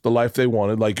chose the life they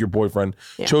wanted, like your boyfriend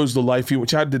chose the life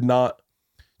Chad did not.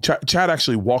 Chad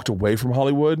actually walked away from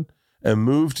Hollywood and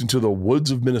moved into the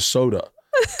woods of Minnesota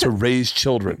to raise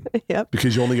children.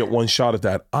 Because you only get one shot at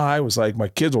that. I was like, my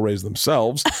kids will raise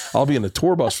themselves. I'll be in a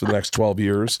tour bus for the next 12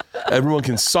 years. Everyone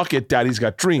can suck it. Daddy's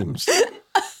got dreams.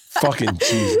 Fucking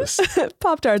Jesus.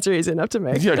 Pop-Tarts are easy enough to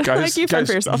make. Yeah, guys,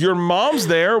 your mom's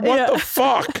there. What the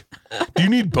fuck? Do you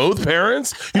need both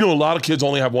parents? You know, a lot of kids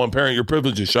only have one parent. Your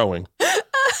privilege is showing.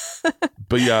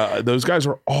 But yeah, those guys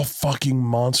are all fucking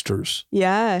monsters.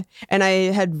 Yeah. And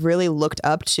I had really looked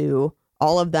up to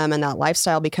all of them and that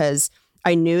lifestyle because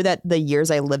I knew that the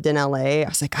years I lived in LA, I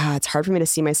was like, it's hard for me to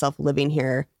see myself living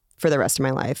here for the rest of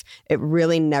my life. It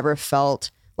really never felt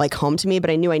like home to me, but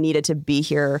I knew I needed to be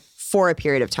here for a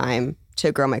period of time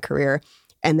to grow my career.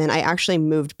 And then I actually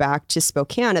moved back to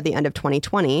Spokane at the end of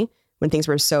 2020 when things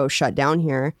were so shut down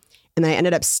here. And then I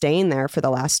ended up staying there for the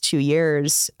last 2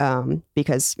 years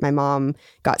because my mom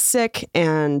got sick,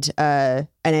 and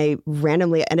I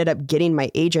randomly ended up getting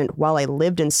my agent while I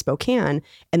lived in Spokane.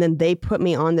 And then they put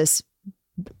me on this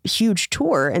huge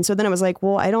tour. And so then I was like,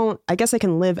 well, I guess I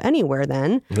can live anywhere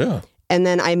then. Yeah. And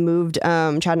then I moved,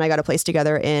 Chad and I got a place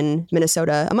together in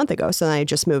Minnesota a month ago. So then I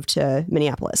just moved to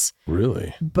Minneapolis.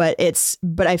 Really? But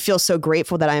I feel so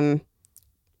grateful that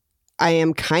I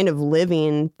am kind of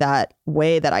living that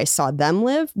way that I saw them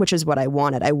live, which is what I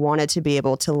wanted. I wanted to be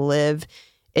able to live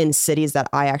in cities that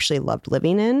I actually loved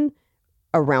living in,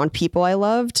 around people I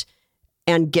loved,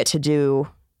 and get to do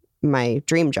my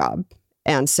dream job.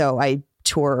 And so I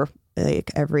tour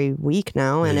like every week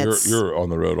now, and you're on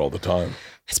the road all the time.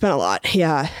 It's been a lot,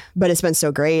 yeah, but it's been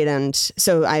so great, and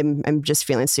so I'm just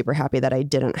feeling super happy that I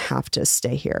didn't have to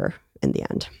stay here in the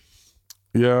end.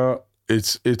 Yeah,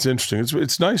 it's interesting.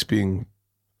 It's nice being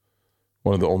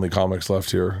one of the only comics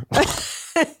left here.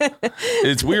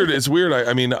 It's weird.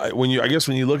 I mean, when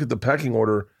you look at the pecking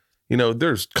order,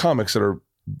 there's comics that are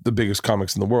the biggest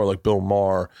comics in the world, like Bill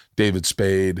Maher, David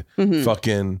Spade,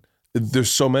 fucking.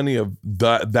 There's so many of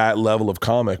that level of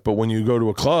comic, but when you go to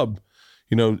a club,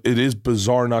 it is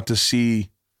bizarre not to see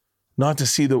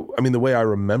the way I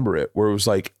remember it, where it was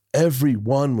like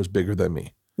everyone was bigger than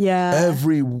me. Yeah.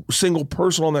 Every single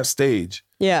person on that stage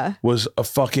was a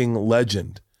fucking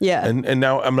legend. Yeah. And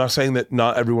now I'm not saying that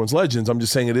not everyone's legends. I'm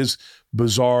just saying it is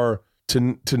bizarre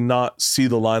to not see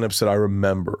the lineups that I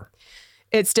remember.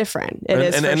 It's different. It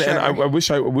is. And I wish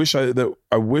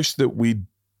that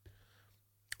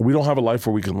we don't have a life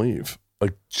where we can leave.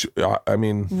 Like, I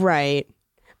mean, right.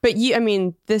 But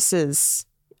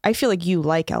I feel like you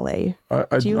like LA.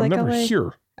 Do you like never LA?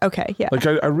 Here. Okay. Yeah. Like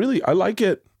I like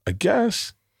it, I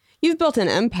guess. You've built an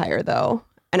empire though.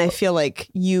 And I feel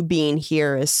like you being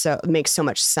here makes so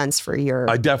much sense for your.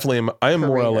 I definitely am. I am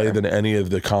more LA than any of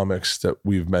the comics that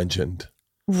we've mentioned.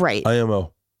 Right. I am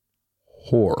a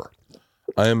whore.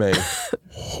 I am a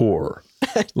whore.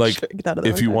 Like,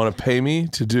 if you want to pay me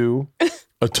to do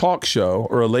a talk show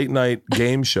or a late night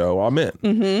game show, I'm in.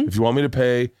 Mm-hmm. If you want to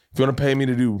pay me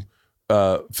to do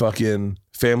fucking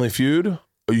Family Feud,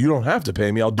 you don't have to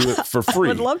pay me. I'll do it for free.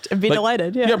 I would love to be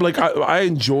delighted. Yeah. Yeah, but like I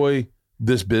enjoy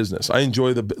this business. I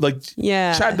enjoy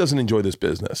Chad doesn't enjoy this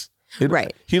business.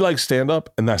 Right. He likes stand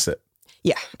up and that's it.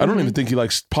 Yeah. I don't even think he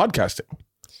likes podcasting.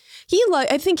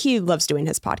 I think he loves doing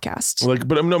his podcast. Like,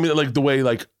 but I mean, like the way,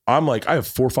 like, I'm like, I have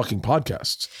 4 fucking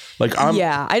podcasts. Like,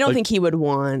 I don't think he would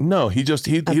want. No, he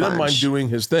doesn't mind doing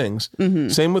his things. Mm-hmm.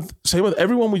 Same with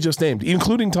everyone we just named,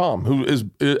 including Tom, who is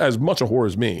as much a whore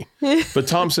as me. But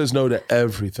Tom says no to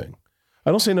everything.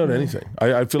 I don't say no to anything.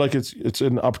 I feel like it's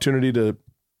an opportunity to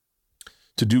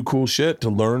do cool shit, to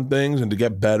learn things and to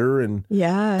get better and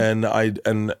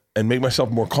make myself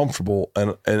more comfortable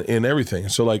and in everything.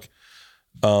 So like,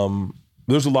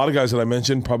 there's a lot of guys that I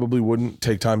mentioned probably wouldn't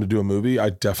take time to do a movie.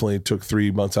 I definitely took 3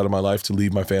 months out of my life to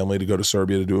leave my family to go to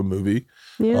Serbia to do a movie.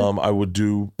 Yeah. I would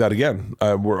do that again.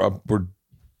 We're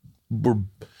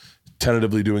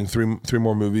tentatively doing three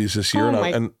more movies this year. Oh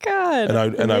my God.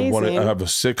 And I have a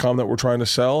sitcom that we're trying to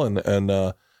sell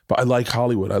but I like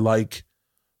Hollywood. I like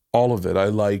all of it. I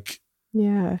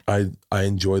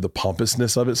enjoy the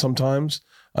pompousness of it sometimes.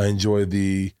 I enjoy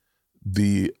the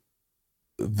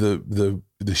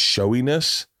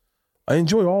showiness. I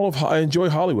enjoy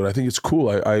Hollywood. I think it's cool.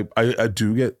 I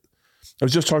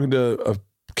was just talking to a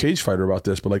cage fighter about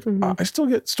this, but like, I still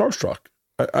get starstruck.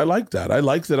 I like that. I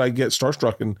like that I get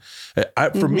starstruck, and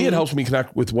for me, it helps me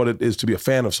connect with what it is to be a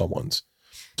fan of someone's.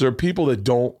 There are people that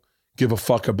don't give a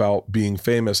fuck about being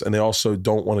famous, and they also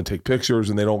don't want to take pictures,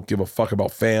 and they don't give a fuck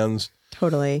about fans.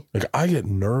 Totally. Like, I get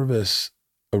nervous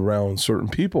around certain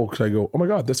people because I go, oh my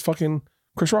God, that's fucking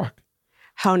Chris Rock.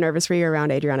 How nervous were you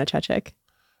around Adriana Chechik?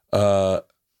 I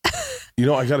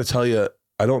got to tell you,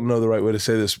 I don't know the right way to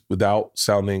say this without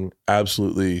sounding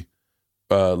absolutely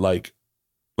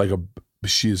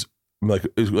she's like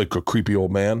a creepy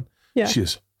old man. Yeah. She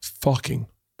is fucking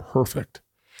perfect.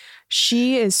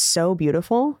 She is so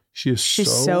beautiful. She's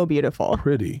so beautiful.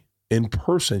 Pretty. In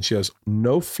person, she has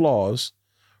no flaws.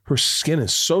 Her skin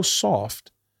is so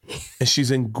soft and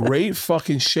she's in great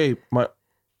fucking shape.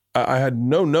 I had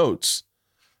no notes.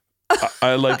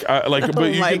 I like, but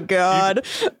oh my God.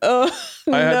 I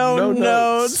had no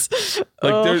notes.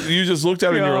 Like you just looked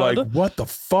at it and you're like, what the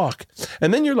fuck?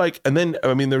 And then you're like,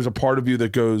 there's a part of you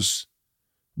that goes,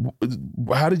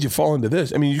 how did you fall into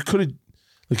this? I mean, you could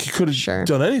have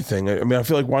done anything. I mean, I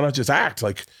feel like, why not just act?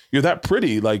 Like, you're that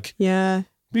pretty. Like, yeah.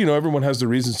 Everyone has the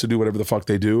reasons to do whatever the fuck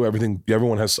they do.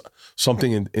 Everyone has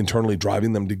something internally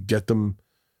driving them to get them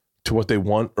to what they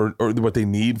want or what they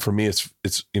need. For me, it's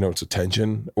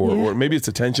attention or maybe it's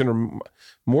attention or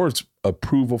more it's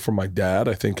approval from my dad.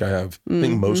 I think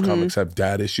most comics have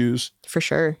dad issues. For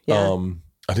sure. Yeah.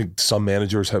 I think some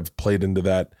managers have played into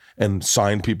that and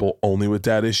signed people only with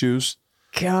dad issues.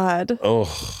 God. Oh,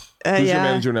 who's your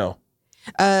manager now?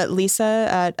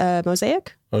 Lisa at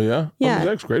Mosaic. Oh yeah? Yeah.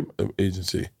 Mosaic's a great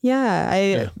agency. Yeah.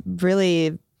 I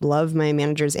really love my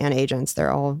managers and agents.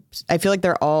 I feel like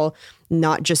they're all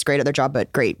not just great at their job,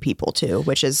 but great people too,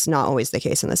 which is not always the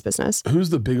case in this business. Who's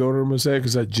the big owner of Mosaic?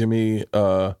 Is that Jimmy?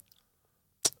 I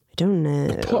don't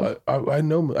know. I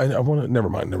know. I want to. Never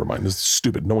mind. This is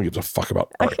stupid. No one gives a fuck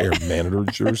about our air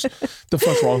managers. The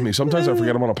fuck's wrong with me? Sometimes I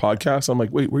forget I'm on a podcast. I'm like,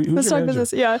 wait, who's your manager?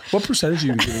 Business, yeah. What percentage are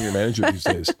you giving your manager these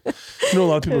days? A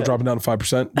lot of people are dropping down to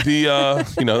 5%.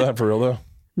 You know that for real though?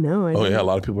 No. A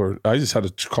lot of people are. I just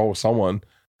had to call with someone,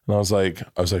 and I was like,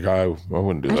 I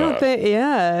wouldn't do that. I don't think.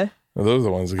 Yeah. Those are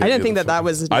the ones. I didn't think that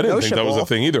was negotiable. I didn't think that was a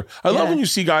thing either. I love when you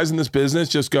see guys in this business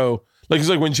just go, like, it's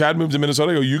like when Chad moved to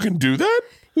Minnesota, I go, you can do that?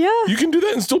 Yeah. You can do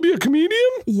that and still be a comedian?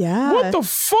 Yeah. What the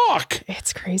fuck?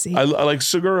 It's crazy. I like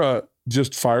Segura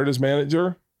just fired his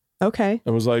manager. Okay.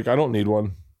 And was like, I don't need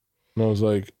one. And I was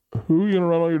like, who are you going to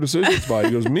run all your decisions by?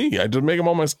 He goes, me. I just make them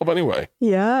all myself anyway.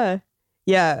 Yeah.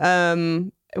 Yeah.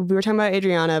 We were talking about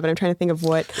Adriana, but I'm trying to think of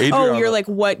what. Adriana. Oh, you're like,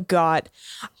 what got.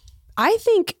 I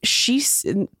think she's,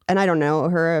 and I don't know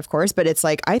her, of course, but it's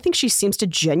like, I think she seems to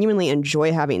genuinely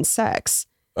enjoy having sex.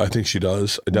 I think she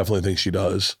does. I definitely think she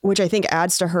does. Which I think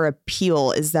adds to her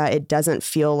appeal is that it doesn't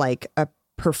feel like a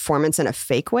performance in a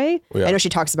fake way. Yeah. I know she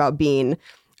talks about being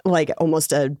like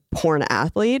almost a porn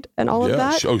athlete and all of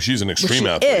that. She's an extreme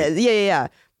athlete. Is. Yeah.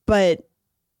 But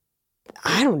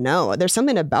I don't know. There's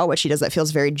something about what she does that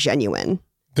feels very genuine.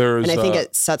 And I think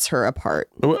it sets her apart.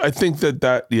 I think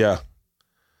that, yeah.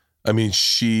 I mean,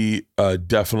 she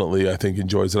definitely, I think,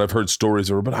 enjoys it. I've heard stories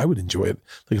of her, but I would enjoy it.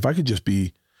 Like, if I could just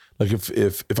be, like,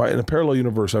 if I, in a parallel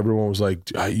universe, everyone was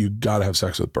like, you got to have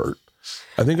sex with Bert.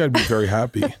 I think I'd be very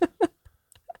happy.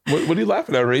 What are you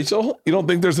laughing at, Rachel? You don't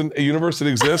think there's a universe that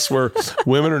exists where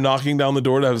women are knocking down the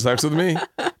door to have sex with me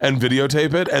and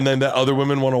videotape it, and then the other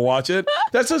women want to watch it?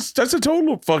 That's a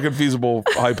total fucking feasible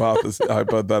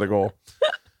hypothetical.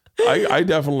 I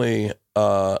definitely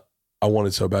I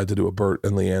wanted so bad to do a Bert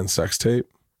and Leanne sex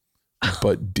tape,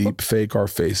 but deep fake our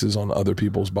faces on other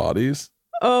people's bodies.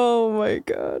 Oh my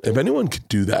God. If anyone could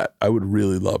do that, I would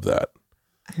really love that.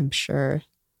 I'm sure.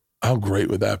 How great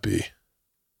would that be?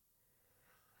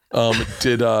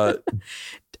 Can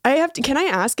I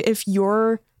ask if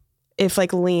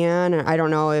like Leanne, or I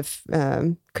don't know if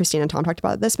Christine and Tom talked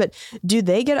about this, but do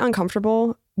they get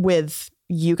uncomfortable with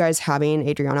you guys having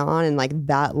Adriana on and like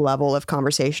that level of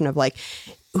conversation of like,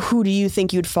 who do you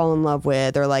think you'd fall in love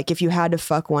with? Or like, if you had to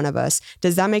fuck one of us,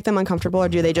 does that make them uncomfortable? Or are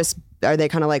they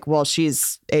kind of like, well,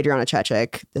 she's Adriana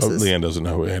Chechik. Leanne doesn't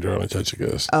know who Adriana Chechik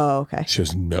is. Oh, okay. She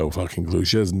has no fucking clue.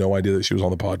 She has no idea that she was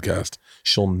on the podcast.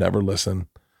 She'll never listen.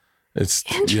 It's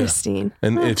interesting. Yeah.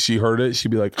 And if she heard it,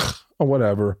 she'd be like, oh,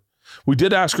 whatever. We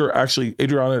did ask her, actually,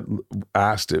 Adriana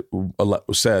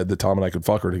said that Tom and I could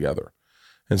fuck her together.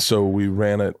 And so we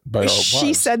ran it by our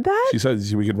She said that? She said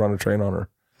we could run a train on her.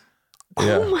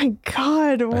 Yeah. Oh my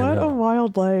God, what a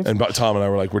wild life. And Tom and I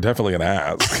were like, we're definitely going to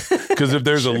ask. Because if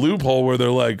there's a loophole where they're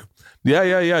like,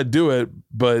 yeah, do it,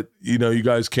 but you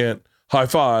guys can't high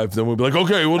five, then we'll be like,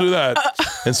 okay, we'll do that.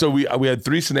 And so we had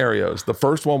 3 scenarios. The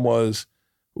first one was,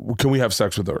 can we have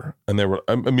sex with her? And they were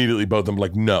immediately both of them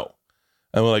like, no.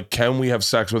 And we're like, can we have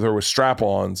sex with her with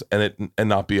strap-ons and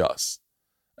not be us?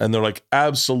 And they're like,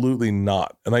 absolutely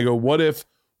not. And I go, what if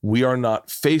we are not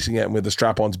facing it with the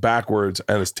strap-ons backwards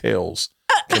and it's tails?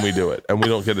 Can we do it? And we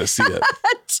don't get to see it.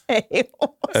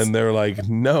 Tails. And they're like,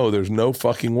 no, there's no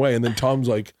fucking way. And then Tom's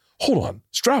like, hold on,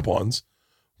 strap-ons?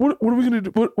 What are we going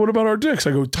to do? What about our dicks?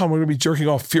 I go, Tom, we're going to be jerking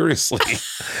off furiously,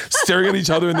 staring at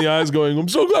each other in the eyes going, I'm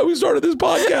so glad we started this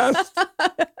podcast.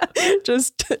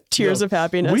 Just tears of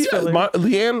happiness.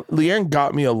 Leanne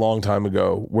got me a long time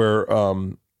ago where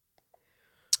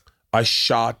I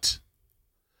shot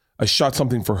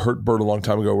something for Hurt Bird a long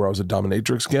time ago where I was a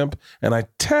dominatrix gimp, and I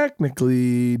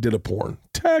technically did a porn.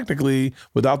 Technically,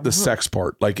 without the sex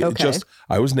part. Like,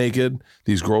 I was naked.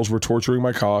 These girls were torturing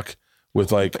my cock with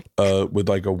like a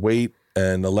weight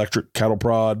and electric cattle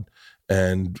prod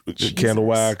and candle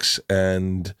wax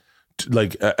and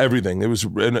like everything. It was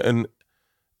and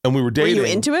we were dating. Were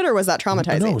you into it, or was that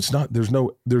traumatizing? No, it's not.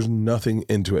 There's nothing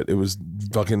into it. It was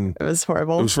fucking. It was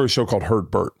horrible. It was for a show called Hurt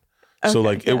Burt. So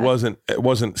like it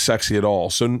wasn't sexy at all.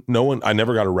 So I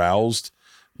never got aroused.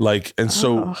 Like, and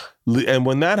so, and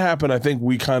when that happened, I think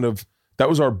we and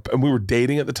we were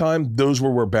dating at the time. Those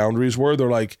were where boundaries were. They're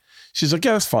like, she's like,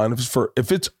 yeah, that's fine. If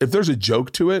there's a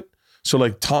joke to it. So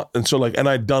like, and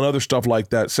I'd done other stuff like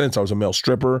that since. I was a male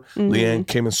stripper. Mm-hmm. Leanne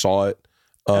came and saw it.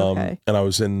 And I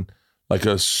was in like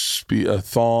a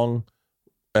thong,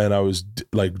 and I was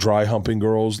like dry humping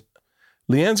girls.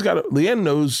 Leanne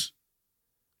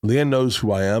knows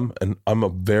who I am, and I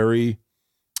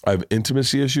have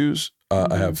intimacy issues.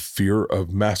 I have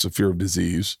massive fear of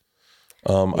disease.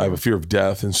 I have a fear of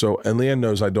death. And Leanne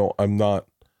knows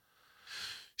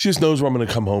she just knows where I'm going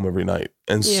to come home every night.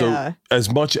 And so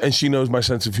and she knows my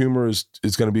sense of humor is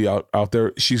going to be out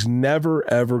there. She's never,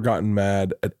 ever gotten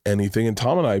mad at anything. And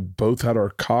Tom and I both had our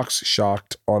cocks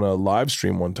shocked on a live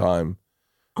stream one time.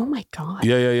 Oh my God.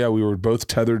 Yeah. We were both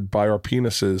tethered by our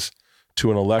penises to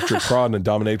an electric prod, and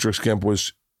a dominatrix gimp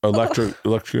was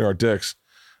electrocuting our dicks.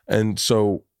 And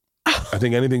so I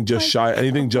think anything just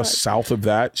south of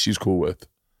that, she's cool with.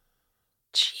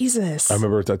 Jesus. I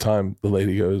remember at that time, the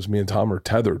lady goes, me and Tom are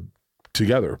tethered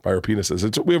together by our penises.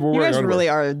 You guys really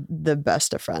are the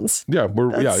best of friends. Yeah.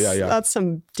 Yeah. That's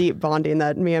some deep bonding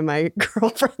that me and my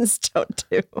girlfriends don't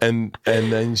do. And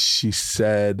then she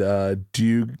said, do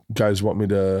you guys want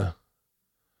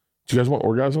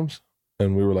orgasms?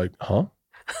 And we were like, huh?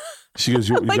 She goes,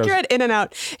 you're at In and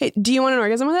Out. Hey, do you want an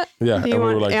orgasm with it? Yeah. Do you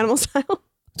want animal style?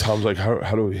 Tom's like,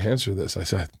 how do we answer this? I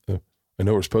said, I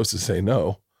know we're supposed to say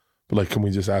no, but like, can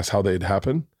we just ask how they'd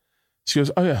happen? She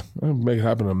goes, oh yeah, I'll make it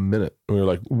happen in a minute. And we were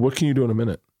like, what can you do in a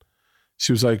minute?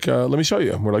 She was like, let me show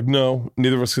you. And we're like, no,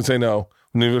 neither of us can say no.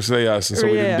 Neither of us say yes. And so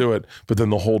we didn't do it. But then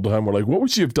the whole time we're like, what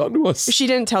would she have done to us? She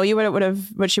didn't tell you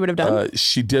what she would have done?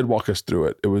 She did walk us through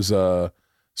it. It was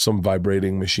some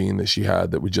vibrating machine that she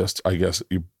had that would just, I guess,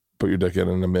 you put your dick in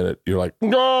a minute, you're like,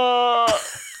 no.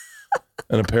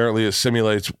 And apparently it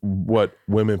simulates what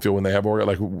women feel when they have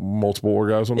multiple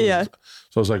orgasms. Yeah.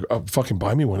 So I was like, oh, fucking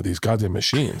buy me one of these goddamn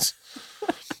machines.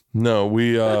 No,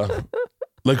 we, how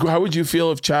would you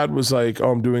feel if Chad was like,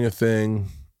 oh, I'm doing a thing.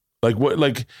 Like what?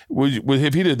 Like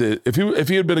if he did it, if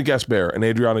he had been a guest bear and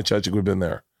Adriana Chechik would have been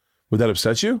there, would that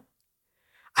upset you?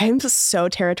 I am just so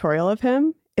territorial of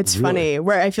him. It's Really? funny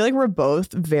where I feel like we're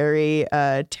both very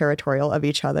territorial of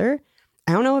each other.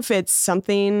 I don't know if it's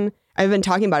something I've been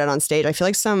talking about it on stage. I feel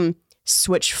like some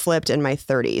switch flipped in my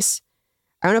 30s.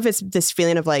 I don't know if it's this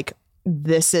feeling of like,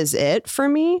 this is it for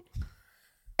me.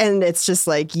 And it's just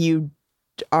like you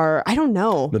are, I don't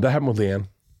know. No, that happened with Leanne.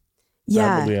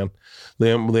 Yeah.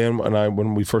 Leanne and I,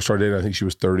 when we first started dating, I think she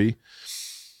was 30.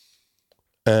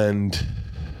 And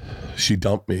she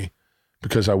dumped me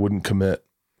because I wouldn't commit.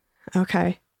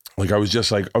 Okay. Like I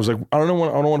was like, I don't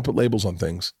want to put labels on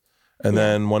things. And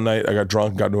then one night I got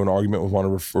drunk, got into an argument with one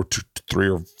of her, or 3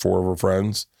 or 4 of her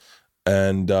friends.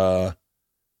 And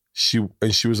she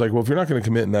was like, well, if you're not going to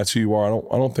commit and that's who you are,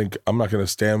 I don't think I'm not going to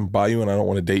stand by you and I don't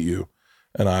want to date you.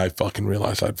 And I fucking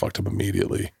realized I'd fucked up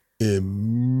immediately.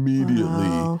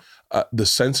 Wow. The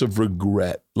sense of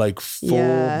regret, like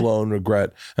full blown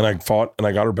regret. And I fought and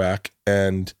I got her back.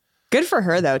 And good for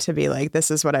her though, to be like,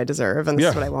 this is what I deserve and this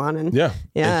is what I want. And yeah.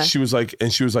 And she was like,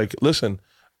 listen,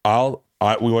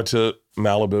 we went to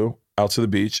Malibu, out to the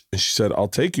beach, and she said, I'll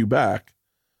take you back,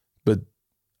 but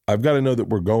I've got to know that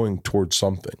we're going towards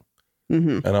something.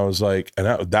 Mm-hmm. And I was like, and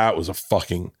that was a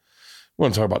fucking, we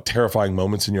want to talk about terrifying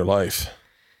moments in your life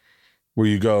where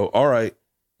you go, all right,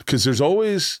 because there's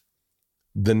always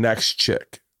the next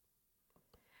chick.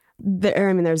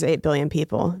 There's 8 billion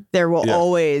people. There will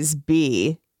always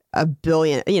be a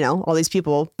billion, all these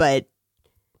people, but.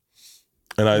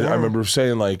 And I remember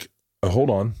saying like, hold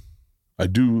on, I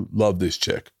do love this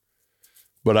chick,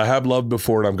 but I have loved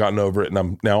before and I've gotten over it. And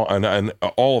I'm now, and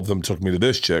all of them took me to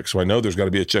this chick. So I know there's got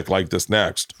to be a chick like this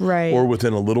next. Right. Or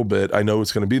within a little bit, I know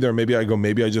it's going to be there. Maybe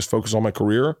I just focus on my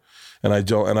career and I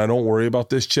don't worry about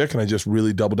this chick. And I just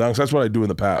really double down. Cause that's what I do in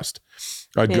the past.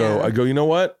 I go, you know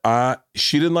what?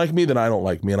 She didn't like me, then I don't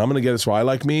like me. And I'm going to get it so I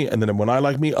like me. And then when I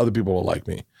like me, other people will like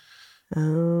me.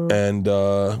 Oh. And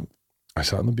I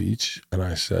sat on the beach and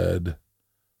I said,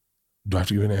 do I have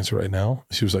to give an answer right now?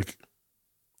 She was like,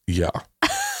 yeah.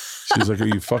 She was like, are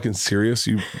you fucking serious?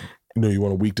 You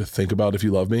want a week to think about if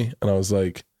you love me? And I was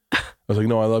like,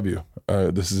 no, I love you.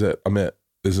 This is it. I'm it.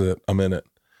 This is it. I'm in it.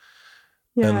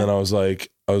 Yeah. And then I was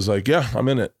like, yeah, I'm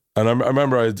in it. And I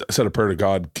remember I said a prayer to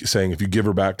God saying, if you give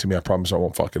her back to me, I promise I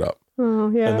won't fuck it up. Oh,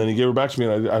 yeah. And then he gave her back to me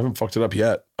and I haven't fucked it up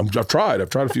yet. I've tried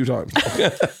a few times.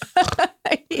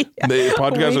 The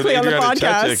podcast with Adriana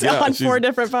Chechik, on 4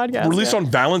 different podcasts. Released on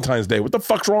Valentine's Day. What the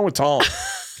fuck's wrong with Tom?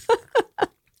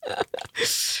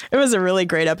 It was a really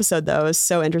great episode, though. It was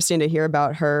so interesting to hear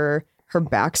about her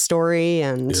backstory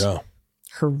and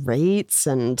her rates.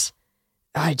 And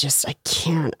I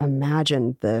can't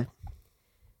imagine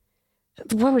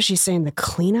what was she saying? The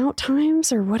clean out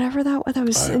times or whatever that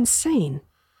was insane.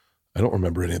 I don't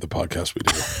remember any of the podcasts we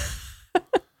do.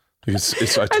 I'm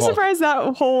surprised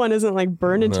that whole one isn't like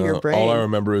burned into your brain. All I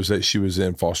remember is that she was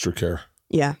in foster care.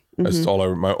 Yeah. Mm-hmm. That's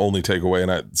all my only takeaway.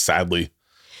 And sadly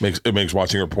makes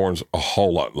watching her porns a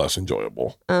whole lot less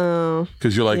enjoyable. Oh.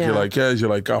 Cause you're like,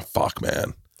 oh fuck,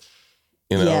 man.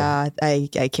 Yeah. I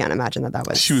can't imagine that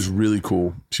was. She was really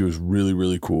cool. She was really,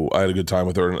 really cool. I had a good time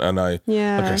with her. And like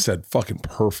I said, fucking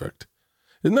perfect.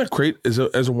 Isn't that great? As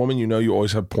a woman, you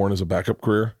always have porn as a backup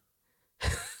career.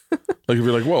 Like if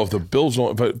you're like, well,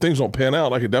 if things don't pan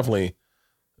out, I definitely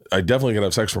can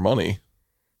have sex for money.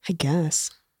 I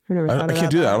guess. I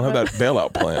can't do that. I don't have that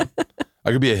bailout plan.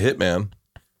 I could be a hitman.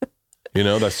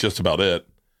 That's just about it.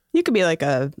 You could be like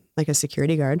a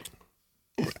security guard.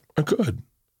 I could.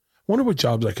 I wonder what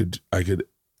jobs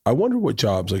I wonder what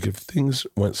jobs, like if things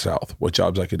went south, what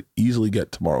jobs I could easily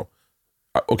get tomorrow.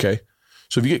 Okay.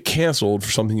 So if you get canceled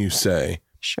for something you say,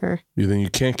 sure. Then you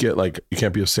can't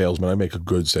be a salesman. I make a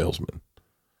good salesman.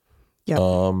 Yeah.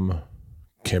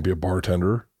 Can't be a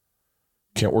bartender.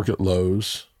 Can't work at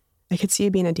Lowe's. I could see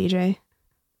you being a DJ.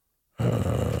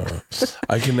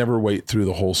 I can never wait through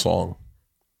the whole song.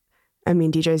 I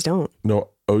mean, DJs don't. No.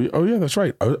 Oh yeah, that's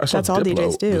right. I saw that's all Diplo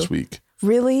DJs do this week.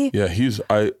 Really? Yeah.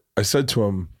 I said to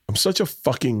him, I'm such a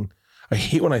fucking, I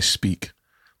hate when I speak.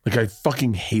 Like I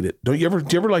fucking hate it. Do you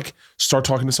ever like start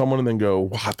talking to someone and then go,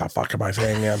 what the fuck am I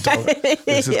saying?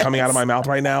 This is coming out of my mouth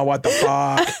right now. What the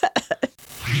fuck?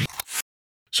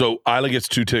 So Isla gets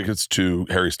 2 tickets to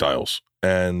Harry Styles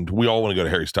and we all want to go to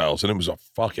Harry Styles. And it was a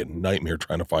fucking nightmare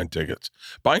trying to find tickets.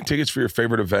 Buying tickets for your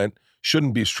favorite event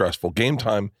shouldn't be stressful. Game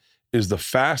Time is the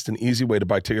fast and easy way to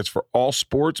buy tickets for all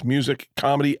sports, music,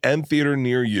 comedy, and theater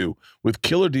near you. With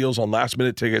killer deals on last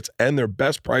minute tickets and their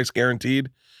best price guaranteed,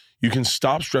 you can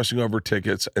stop stressing over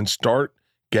tickets and start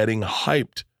getting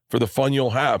hyped for the fun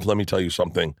you'll have. Let me tell you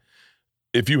something.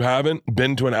 if you haven't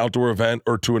been to an outdoor event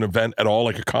or to an event at all,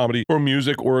 like a comedy or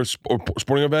music or a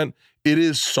sporting event, it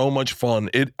is so much fun.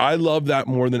 I love that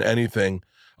more than anything.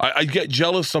 I get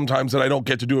jealous sometimes that I don't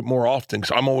get to do it more often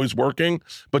because I'm always working.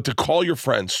 But to call your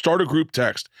friends, start a group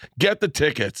text, get the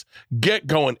tickets, get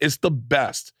going. It's the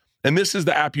best. And this is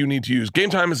the app you need to use.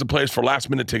 Game Time is the place for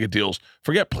last-minute ticket deals.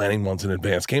 Forget planning months in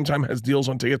advance. Game Time has deals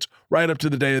on tickets right up to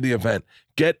the day of the event.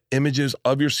 Get images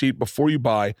of your seat before you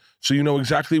buy so you know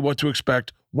exactly what to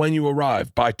expect when you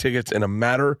arrive. Buy tickets in a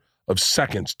matter of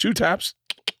seconds. 2 taps,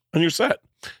 and you're set.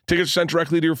 Tickets sent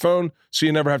directly to your phone so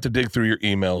you never have to dig through your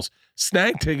emails.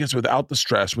 Snag tickets without the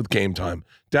stress with Game Time.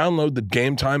 Download the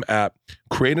Game Time app,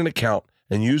 create an account,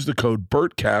 and use the code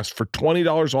BERTCAST for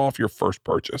 $20 off your first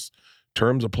purchase.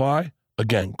 Terms apply.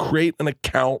 Again, create an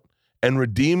account and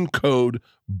redeem code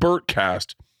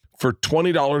BERTCAST for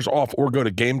 $20 off, or go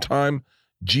to GameTime,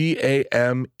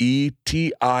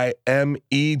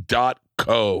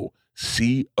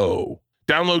 GameTime.co.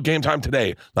 Download Game Time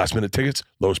today. Last minute tickets,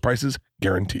 lowest prices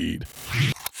guaranteed.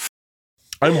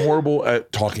 I'm horrible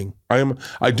at talking.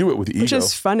 I do it with ego. Which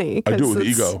is funny. I do it with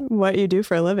ego. What you do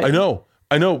for a living. I know.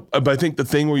 But I think the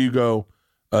thing where you go,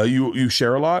 you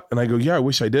share a lot, and I go, yeah, I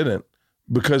wish I didn't,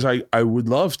 because I would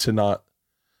love to not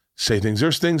say things.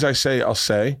 There's things I say, I'll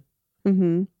say.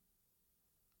 Mm-hmm.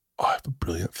 Oh, I have a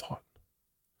brilliant thought.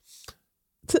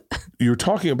 You were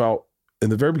talking about,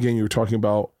 in the very beginning, you were talking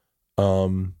about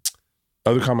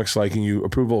other comics liking you,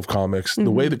 approval of comics, the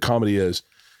way that comedy is.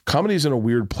 Comedy is in a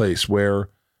weird place where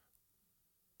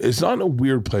it's not in a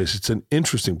weird place. It's an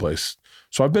interesting place.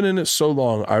 So I've been in it so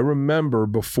long. I remember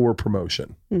before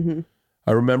promotion. Mm-hmm.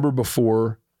 I remember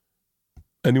before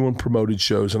anyone promoted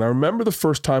shows. And I remember the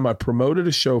first time I promoted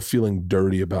a show feeling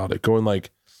dirty about it, going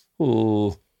like,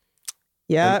 oh.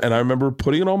 Yeah. And I remember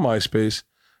putting it on MySpace.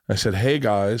 I said, hey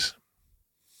guys,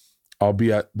 I'll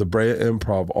be at the Brea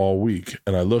Improv all week.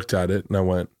 And I looked at it and I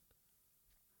went,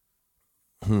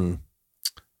 I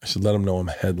should let them know I'm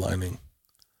headlining.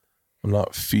 I'm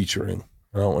not featuring.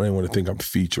 I don't want anyone to think I'm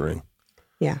featuring.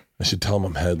 Yeah. I should tell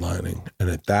them I'm headlining. And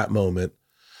at that moment,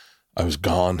 I was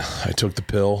gone. I took the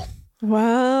pill.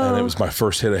 Wow. And it was my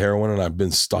first hit of heroin, and I've been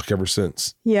stuck ever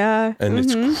since. Yeah. And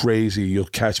it's crazy. You'll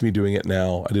catch me doing it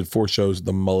now. I did 4 shows at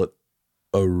the Mullet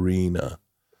Arena.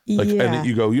 And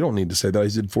you go, you don't need to say that. I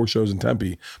did 4 shows in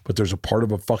Tempe, but there's a part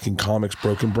of a fucking comic's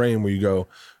broken brain where you go,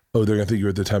 oh, they're going to think you're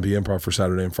at the Tempe Improv for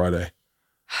Saturday and Friday.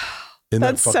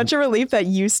 That's such a relief that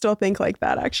you still think like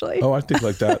that, actually. Oh, I think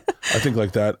like that. I think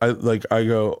like that.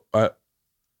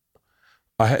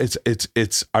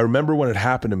 I remember when it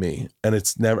happened to me, and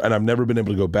I've never been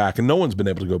able to go back, and no one's been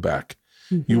able to go back.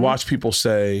 Mm-hmm. You watch people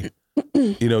say,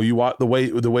 you watch the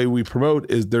way we promote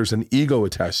is there's an ego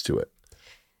attached to it.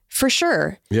 For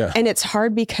sure. Yeah. And it's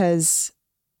hard because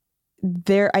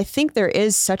I think there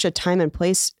is such a time and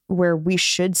place where we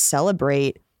should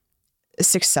celebrate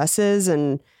successes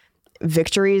and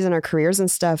victories in our careers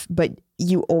and stuff, but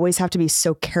you always have to be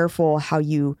so careful how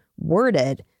you word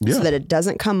it so that it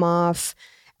doesn't come off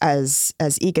as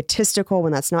egotistical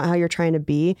when that's not how you're trying to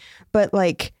be. But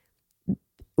like,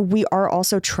 we are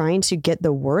also trying to get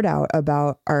the word out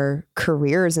about our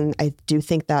careers. And I do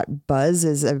think that buzz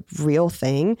is a real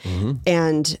thing. Mm-hmm.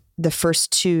 And the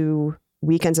first 2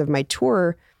 weekends of my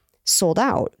tour sold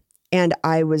out. And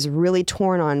I was really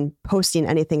torn on posting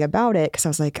anything about it because I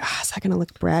was like, is that going to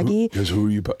look braggy?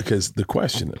 Because the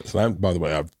question is, and by the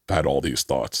way, I've had all these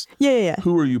thoughts. Yeah.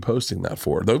 Who are you posting that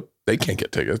for? They can't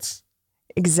get tickets.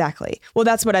 Exactly. Well,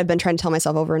 that's what I've been trying to tell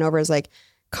myself over and over is like,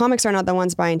 comics are not the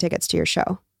ones buying tickets to your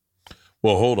show.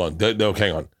 Well, hold on. No,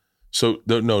 hang on. So,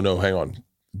 no, hang on.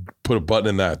 Put a button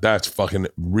in that. That's fucking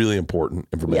really important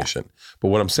information. Yeah. But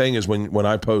what I'm saying is when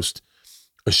I post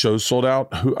a show sold out,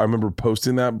 I remember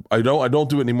posting that. I don't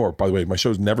do it anymore. By the way, my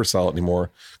shows never sell out anymore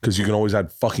because you can always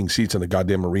add fucking seats in the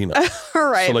goddamn arena.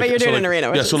 Right, so but you're doing an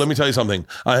arena. Yeah, so let me tell you something.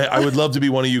 I would love to be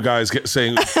one of you guys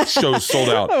saying shows sold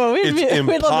out. It's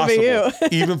impossible. We'd love to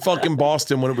be you. Even fucking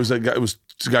Boston, when it was the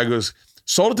guy goes,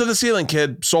 sold it to the ceiling,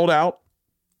 kid, sold out.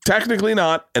 Technically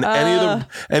not. And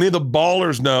any of the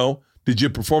ballers know. Did you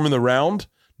perform in the round?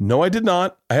 No, I did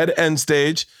not. I had end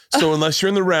stage. So unless you're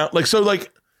in the round, wow.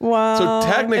 So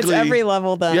technically, it's every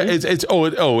level then. Yeah,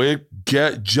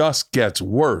 it just gets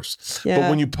worse. Yeah.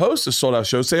 But when you post a sold out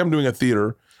show, say I'm doing a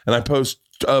theater and I post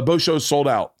both shows sold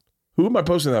out. Who am I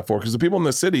posting that for? Because the people in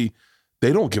the city,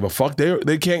 they don't give a fuck.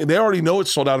 They already know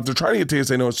it's sold out. If they're trying to get tickets,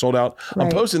 they know it's sold out. Right.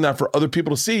 I'm posting that for other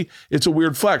people to see. It's a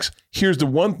weird flex. Here's the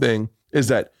one thing is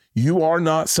that you are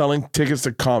not selling tickets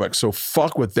to comics, so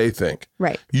fuck what they think.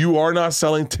 Right. You are not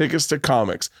selling tickets to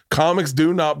comics. Comics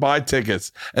do not buy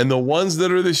tickets. And the ones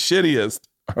that are the shittiest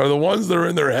are the ones that are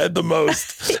in their head the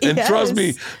most. And trust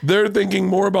me, they're thinking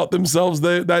more about themselves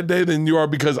that day than you are,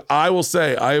 because I will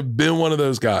say I have been one of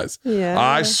those guys. Yeah.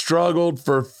 I struggled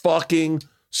for fucking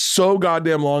so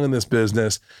goddamn long in this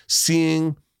business,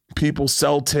 seeing people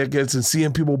sell tickets and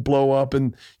seeing people blow up,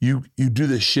 and you do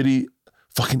this shitty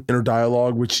fucking inner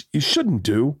dialogue, which you shouldn't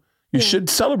do. You should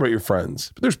celebrate your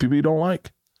friends. But there's people you don't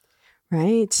like.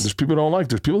 Right. There's people you don't like.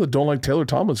 There's people that don't like Taylor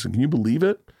Tomlinson. Can you believe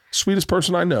it? Sweetest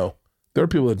person I know. There are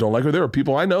people that don't like her. There are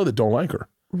people I know that don't like her.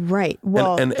 Right.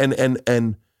 Well, and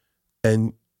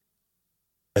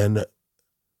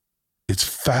it's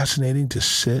fascinating to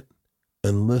sit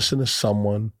and listen to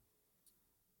someone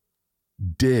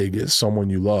dig at someone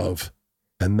you love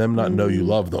and them not know you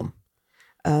love them.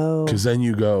 Oh. Because then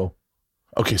you go,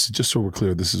 okay, so just so we're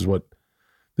clear, this is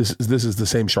the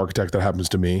same shark attack that happens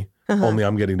to me. Only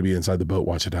I'm getting to be inside the boat,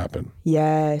 watch it happen.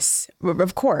 Yes,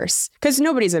 of course. Because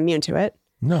nobody's immune to it.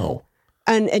 No.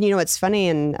 And you know, it's funny,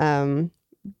 and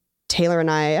Taylor and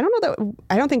I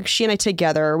don't think she and I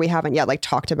together, we haven't yet like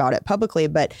talked about it publicly,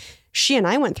 but she and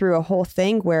I went through a whole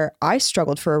thing where I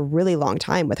struggled for a really long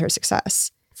time with her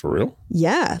success. For real?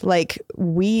 Yeah. Like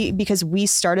because we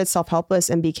started Self-Helpless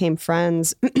and became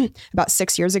friends about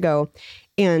 6 years ago.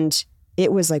 And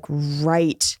it was like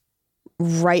right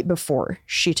before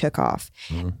she took off.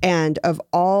 And of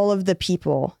all of the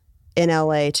people in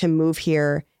LA to move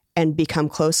here and become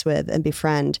close with and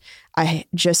befriend, I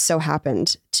just so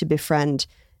happened to befriend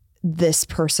this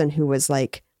person who was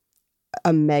like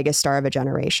a mega star of a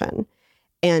generation.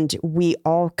 And we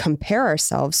all compare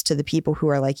ourselves to the people who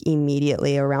are like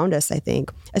immediately around us, I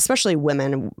think, especially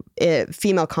women.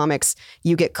 Female comics,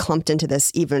 you get clumped into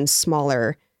this even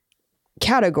smaller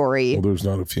category. Well, there's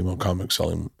not a female comic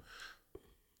selling.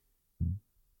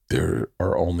 There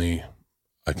are only,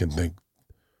 I can think,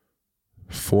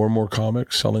 4 more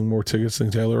comics selling more tickets than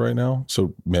Taylor right now.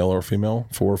 So male or female,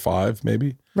 4 or 5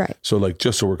 maybe. Right. So like,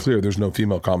 just so we're clear, there's no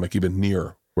female comic even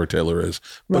near where Taylor is,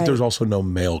 but there's also no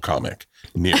male comic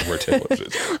near where Taylor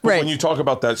is. But when you talk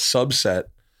about that subset,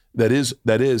 that is,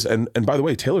 and by the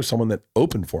way, Taylor's someone that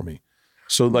opened for me.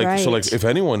 So like, if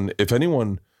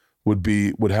anyone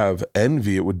would have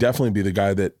envy, it would definitely be the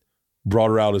guy that brought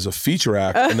her out as a feature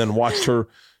act and then watched her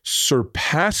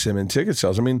surpass him in ticket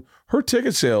sales. I mean, her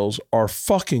ticket sales are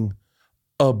fucking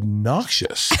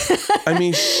obnoxious. I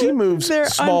mean, she moves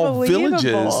small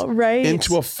villages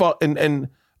into a and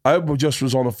I just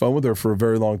was on the phone with her for a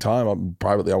very long time.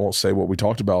 Privately, I won't say what we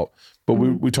talked about, but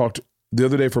we talked the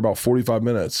other day for about 45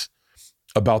 minutes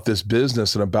about this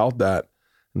business and about that.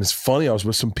 And it's funny, I was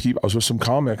with some people, I was with some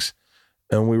comics,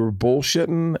 and we were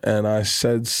bullshitting, and I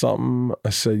said something. I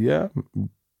said, yeah.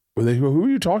 They go, who are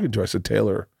you talking to? I said,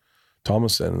 Taylor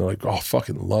Tomlinson. And they're like, oh,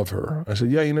 fucking love her. I said,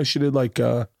 yeah, you know, she did like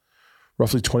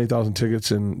roughly 20,000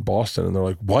 tickets in Boston. And they're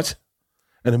like, what?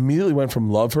 And immediately went from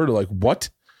love her to like, what?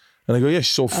 And I go, yeah,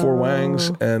 she sold 4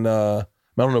 wangs. And I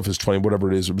don't know if it's 20,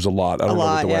 whatever it is. It was a lot. I don't know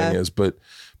what the wang is. But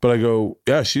I go,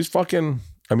 yeah, she's fucking,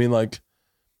 I mean, like,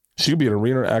 she could be an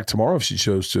arena act tomorrow if she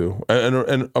chose to.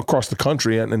 And across the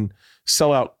country and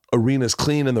sell out arenas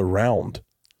clean in the round.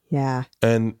 Yeah.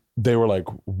 And they were like,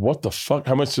 what the fuck?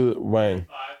 How much did wang?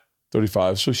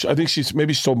 35. So I think she's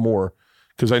maybe sold more,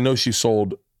 because I know she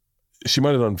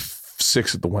might have done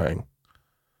 6 at the wang,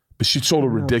 but she sold a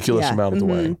ridiculous amount at the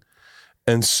wang.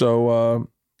 And so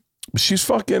she's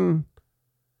fucking,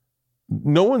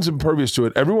 no one's impervious to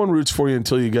it. Everyone roots for you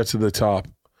until you get to the top.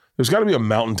 There's got to be a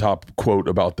mountaintop quote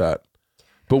about that.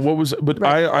 But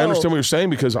I understand what you're saying,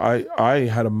 because I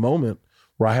had a moment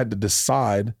where I had to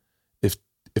decide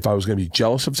if I was going to be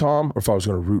jealous of Tom or if I was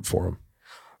going to root for him.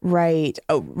 Right.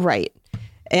 Oh, right.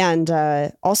 And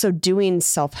also doing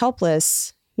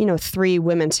Self-Helpless, 3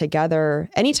 women together.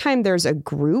 Anytime there's a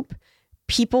group,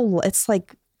 people, it's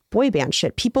like boy band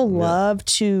shit. People love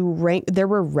to rank. There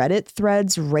were Reddit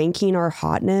threads ranking our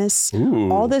hotness.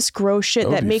 Ooh, all this gross shit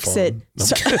that makes fun.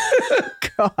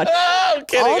 God. Oh, I'm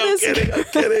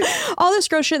kidding. All this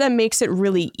gross shit that makes it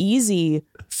really easy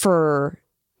for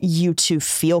you to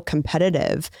feel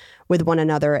competitive with one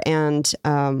another. And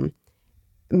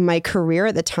my career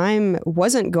at the time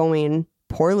wasn't going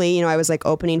poorly. I was like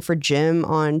opening for Jim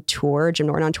Norton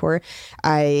on tour.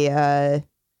 I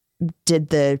did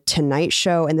the Tonight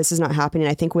Show, and this is not happening,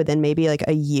 I think, within maybe like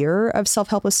a year of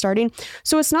Self-Helpless starting.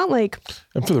 So it's not like...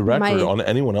 And for the record, on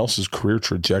anyone else's career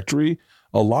trajectory,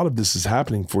 a lot of this is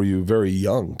happening for you very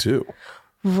young too.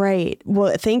 Right.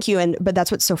 Well, thank you. But that's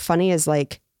what's so funny is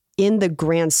like, in the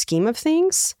grand scheme of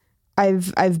things,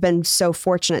 I've been so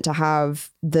fortunate to have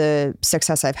the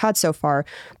success I've had so far,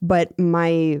 but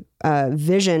my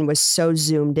vision was so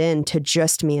zoomed in to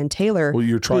just me and Taylor. Well,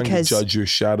 you're trying to judge your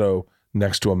shadow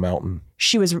next to a mountain.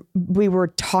 We were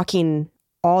talking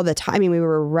all the time. I mean, we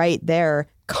were right there,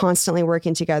 constantly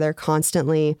working together,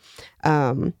 constantly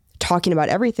talking about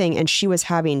everything. And she was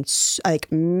having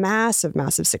like massive,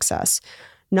 massive success.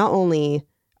 Not only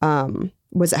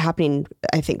was it happening,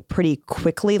 I think, pretty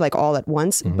quickly, like all at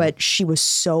once, but she was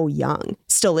so young,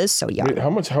 still is so young. Wait,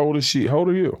 how old is she? How old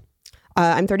are you?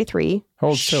 I'm 33. How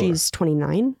old is Taylor? She's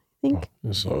 29, I think.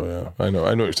 Oh, so yeah, I know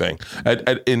what you're saying.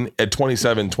 At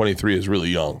 27, 23 is really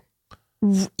young.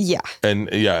 Yeah. And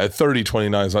yeah, at 30,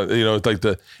 29 is like, it's like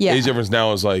the age difference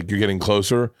now is like you're getting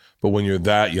closer, but when you're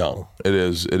that young, it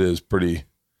is pretty.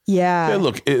 Yeah.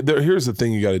 Look, here's the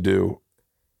thing you got to do.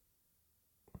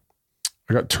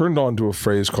 I got turned on to a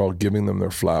phrase called giving them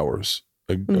their flowers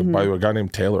by a guy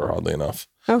named Taylor, oddly enough.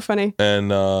 Oh, funny.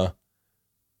 And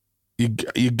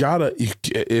you gotta,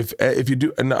 if you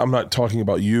do, and I'm not talking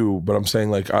about you, but I'm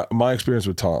saying like my experience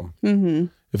with Tom,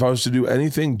 if I was to do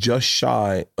anything just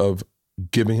shy of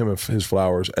giving him his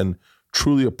flowers and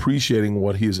truly appreciating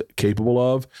what he's capable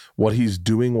of, what he's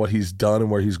doing, what he's done and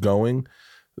where he's going,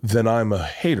 then I'm a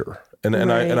hater. And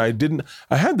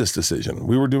I had this decision.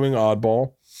 We were doing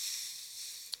Oddball.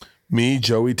 Me,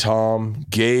 Joey, Tom,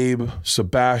 Gabe,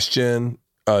 Sebastian,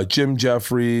 Jim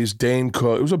Jeffries, Dane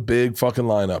Cook. It was a big fucking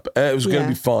lineup. It was going to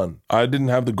be fun. I didn't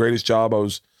have the greatest job. I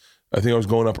think I was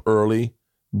going up early,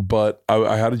 but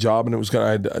I had a job and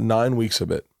I had 9 weeks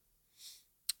of it.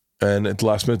 And at the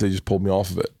last minute, they just pulled me off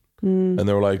of it. And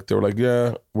they were like,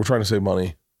 yeah, we're trying to save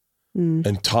money.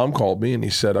 And Tom called me and he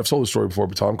said, I've told the story before,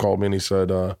 but Tom called me and he said,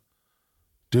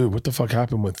 dude, what the fuck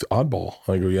happened with Oddball?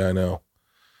 I go, yeah, I know.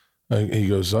 He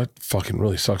goes, that fucking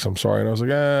really sucks. I'm sorry. And I was like,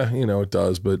 it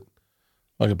does, but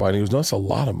I could buy it. And he goes, no, that's a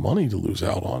lot of money to lose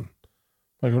out on.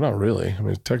 I go, not really. I mean,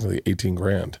 it's technically 18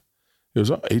 grand. He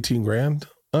goes, 18 grand?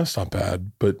 That's not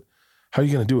bad, but how are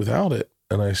you going to do without it?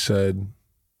 And I said,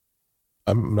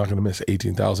 I'm not going to miss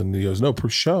 18,000. And he goes, no, per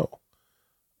show.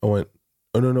 I went,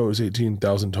 oh, no, it was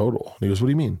 18,000 total. And he goes, what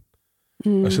do you mean?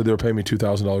 I said, they were paying me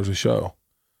 $2,000 a show.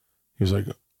 He was like,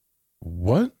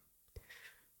 what?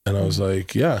 And I was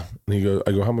like, yeah. And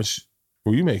I go, how much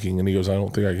were you making? And he goes, I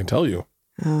don't think I can tell you.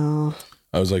 Oh.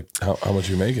 I was like, how much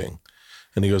are you making?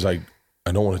 And he goes, I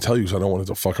don't want to tell you because I don't want it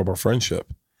to fuck up our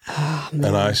friendship. Oh,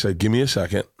 and I said, give me a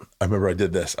second. I remember I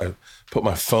did this. I put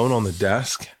my phone on the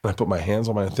desk and I put my hands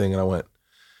on my thing and I went,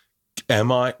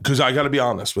 because I got to be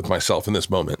honest with myself in this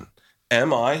moment.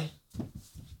 Am I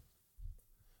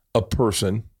a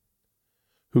person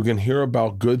who can hear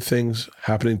about good things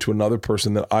happening to another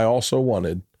person that I also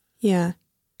wanted? Yeah.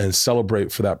 And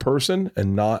celebrate for that person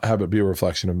and not have it be a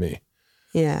reflection of me.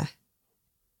 Yeah.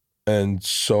 And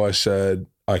so I said,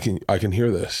 I can hear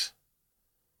this.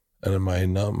 And in my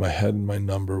head, my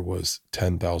number was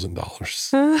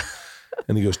 $10,000.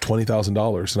 And he goes,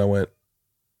 $20,000. And I went,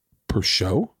 per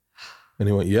show? And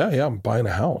he went, yeah, I'm buying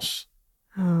a house.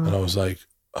 Oh. And I was like,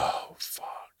 oh, fuck.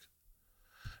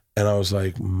 And I was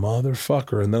like,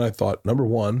 motherfucker. And then I thought, number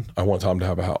one, I want Tom to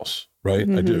have a house, right?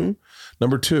 I do.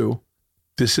 Number two,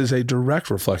 this is a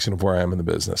direct reflection of where I am in the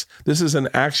business. This is an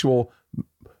actual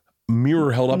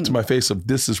mirror held up to my face of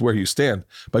this is where you stand.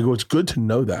 But I go, it's good to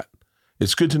know that.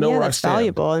 It's good to know where I stand.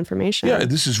 Valuable information. Yeah,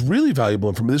 this is really valuable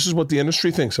information. This is what the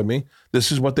industry thinks of me.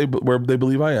 This is where they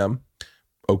believe I am.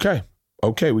 Okay.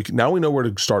 Now we know where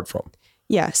to start from.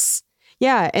 Yes.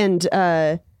 Yeah. And,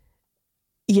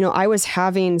 I was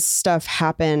having stuff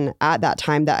happen at that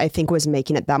time that I think was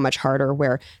making it that much harder,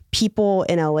 where people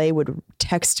in LA would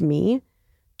text me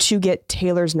to get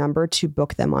Taylor's number to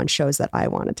book them on shows that I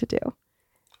wanted to do.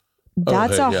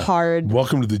 That's hard.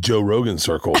 Welcome to the Joe Rogan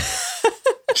circle.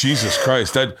 Jesus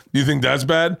Christ. You think that's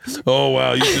bad? Oh,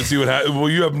 wow. You should see what happens. Well,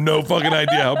 you have no fucking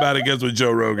idea how bad it gets with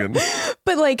Joe Rogan.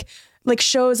 But like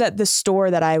shows at the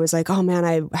store that I was like, oh man,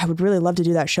 I would really love to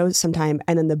do that show sometime.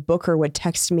 And then the booker would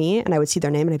text me and I would see their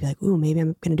name and I'd be like, ooh, maybe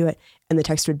I'm going to do it. And the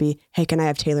text would be, hey, can I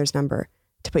have Taylor's number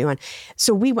to put you on?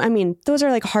 So those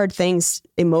are like hard things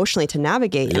emotionally to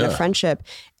navigate in a friendship.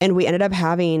 And we ended up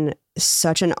having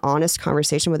such an honest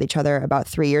conversation with each other about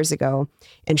 3 years ago.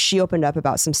 And she opened up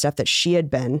about some stuff that she had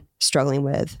been struggling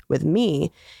with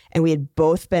me. And we had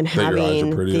both been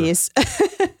having these.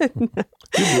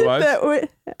 Blue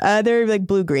eyes? They're like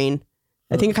blue-green.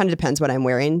 I think it kind of depends what I'm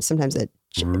wearing. Sometimes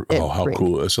how green.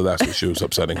 Cool. So that's what she was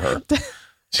upsetting her.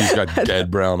 She's got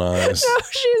dead brown eyes. No,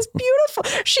 she is beautiful.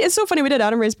 It's so funny. We did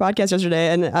Adam Ray's podcast yesterday,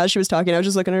 and as she was talking, I was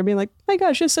just looking at her being like, my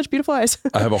God, she has such beautiful eyes.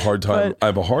 I have a hard time.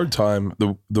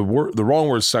 The wrong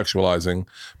word is sexualizing,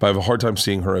 but I have a hard time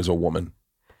seeing her as a woman.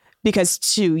 Because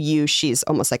to you, she's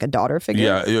almost like a daughter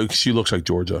figure. Yeah, she looks like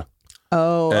Georgia.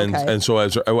 Oh, okay. And so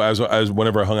as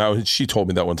whenever I hung out, she told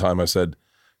me that one time. I said,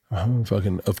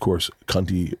 Fucking, of course,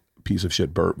 cunty piece of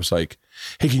shit Bert was like,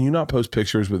 hey, can you not post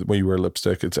pictures with when you wear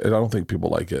lipstick? I don't think people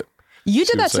like it. You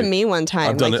did that to me one time.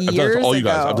 I've done it to all you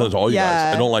guys. I've done it to all you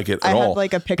guys. I don't like it at all. I had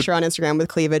like a picture on Instagram with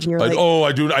cleavage, and you're like, oh,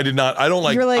 I did not. I don't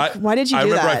like. You're like, why did you do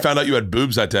that? I remember I found out you had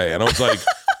boobs that day, and I was like,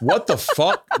 what the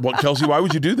fuck? What, Kelsey? Why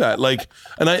would you do that? Like,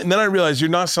 and then I realized you're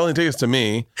not selling tickets to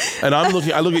me, and I look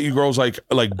at you girls like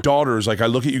daughters. Like I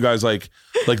look at you guys like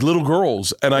little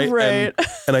girls, and I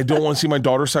and I don't want to see my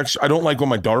daughter sex. I don't like when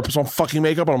my daughter puts on fucking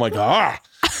makeup, and I'm like, ah.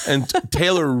 And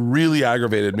Taylor really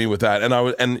aggravated me with that,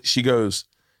 and she goes.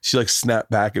 She like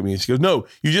snapped back at me and she goes, no,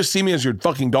 you just see me as your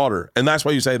fucking daughter. And that's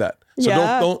why you say that. So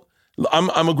don't,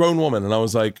 I'm a grown woman. And I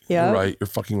was like, you're right. You're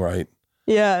fucking right.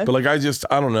 Yeah. But like, I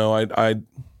don't know. I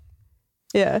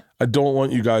don't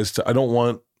want you guys to, I don't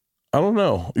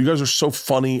know. You guys are so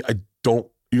funny. You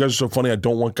guys are so funny. I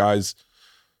don't want guys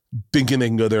thinking they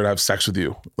can go there to have sex with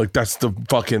you. Like that's the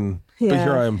fucking, but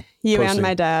here I am. You posting. And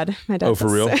my dad. Oh, for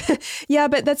real? Yeah.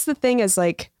 But that's the thing is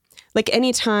like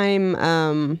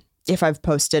anytime, if I've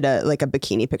posted a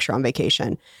bikini picture on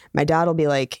vacation, my dad will be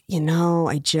like,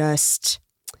 I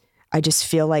just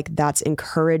feel like that's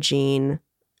encouraging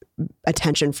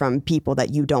attention from people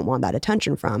that you don't want that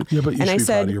attention from. Yeah, but you should be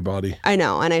proud of your body. I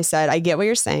know. And I said, I get what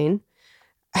you're saying.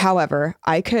 However,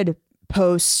 I could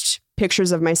post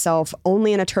pictures of myself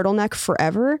only in a turtleneck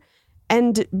forever.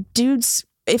 And dudes,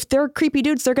 if they're creepy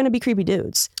dudes, they're going to be creepy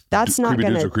dudes. That's not going to...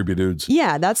 Creepy dudes are creepy dudes.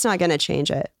 Yeah, that's not going to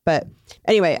change it. But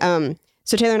anyway,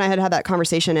 so Taylor and I had that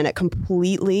conversation and it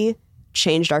completely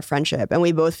changed our friendship. And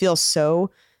we both feel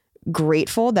so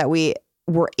grateful that we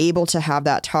were able to have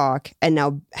that talk and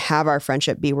now have our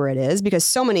friendship be where it is. Because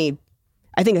so many,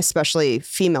 I think especially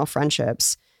female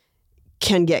friendships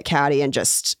can get catty and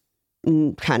just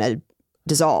kind of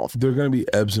dissolve. There are going to be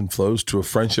ebbs and flows to a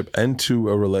friendship and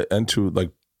to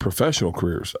like professional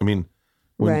careers. I mean,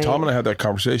 when Tom and I had that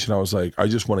conversation, I was like, I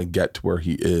just want to get to where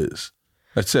he is.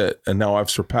 That's it. And now I've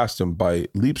surpassed him by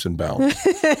leaps and bounds.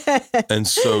 And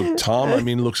so Tom,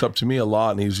 looks up to me a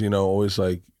lot. And he's, always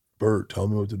like, Bert, tell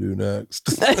me what to do next.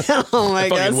 Oh my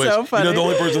God, so funny. The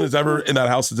only person that's ever in that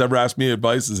house that's ever asked me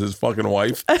advice is his fucking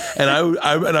wife. And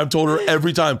I've told her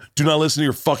every time, do not listen to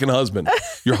your fucking husband.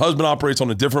 Your husband operates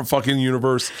on a different fucking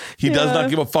universe. He does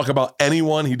not give a fuck about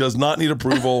anyone. He does not need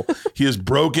approval. He is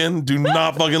broken. Do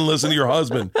not fucking listen to your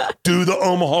husband. Do the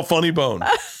Omaha Funny Bone.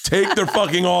 Take their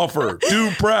fucking offer. Do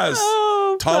press.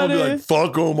 Tom would be like,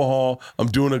 fuck Omaha. I'm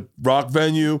doing a rock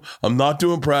venue. I'm not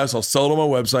doing press. I'll sell it on my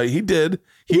website. He did.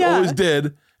 He always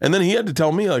did. And then he had to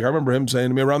tell me, like, I remember him saying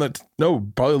to me around that,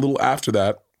 probably a little after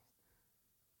that,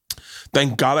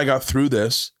 thank God I got through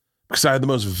this because I had the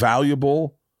most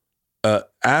valuable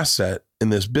asset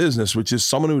in this business, which is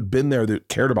someone who had been there that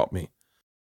cared about me.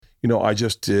 I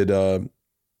just did, I'm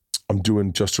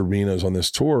doing just arenas on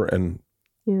this tour and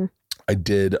I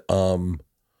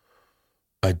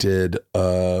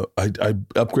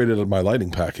upgraded my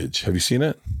lighting package. Have you seen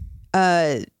it?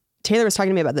 Taylor was talking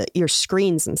to me about your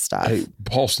screens and stuff. Hey,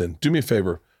 Paulston, do me a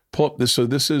favor. Pull up this. So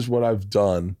this is what I've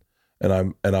done.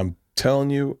 And I'm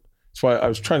telling you, that's why I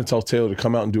was trying to tell Taylor to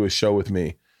come out and do a show with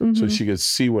me so she could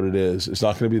see what it is. It's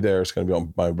not going to be there. It's going to be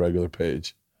on my regular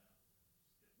page.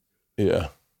 Yeah.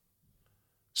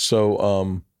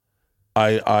 So,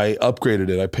 I upgraded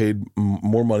it. I paid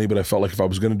more money, but I felt like if I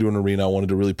was going to do an arena, I wanted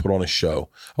to really put on a show.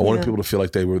 I wanted people to feel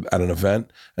like they were at an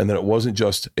event and that it wasn't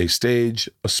just a stage,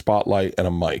 a spotlight, and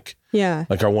a mic. Yeah.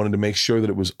 Like I wanted to make sure that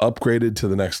it was upgraded to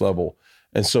the next level.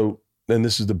 And so, then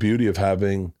this is the beauty of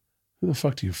having, who the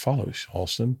fuck do you follow,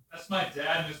 Halston? That's my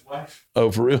dad and his wife. Oh,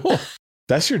 for real?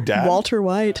 That's your dad? Walter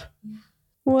White.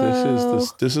 Wow.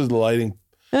 This is the lighting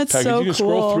That's package. So you can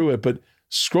scroll through it, but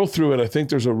scroll through it. I think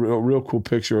there's a real cool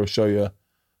picture I'll show you.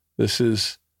 This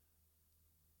is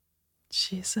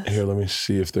Jesus. Here, let me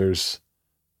see if there's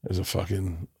a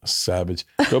fucking savage.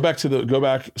 Go back,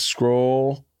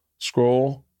 scroll,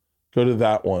 go to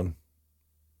that one.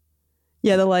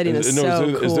 Yeah, the lighting is so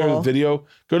cool. Is there a video?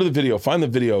 Go to the video. Find the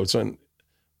video. It's on,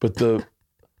 but the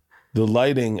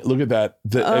lighting, look at that.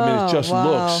 It just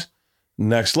looks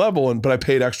next level, but I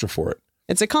paid extra for it.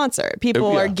 It's a concert. People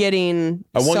are getting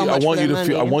I want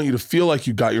you to feel like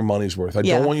you got your money's worth. I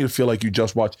don't want you to feel like you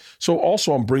just watched. So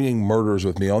also I'm bringing murderers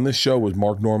with me. On this show was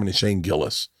Mark Norman and Shane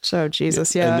Gillis. So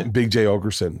Jesus, And Big J.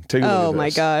 Ogerson. Take a look at this. Oh my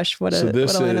gosh.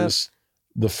 This is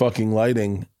the fucking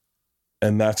lighting.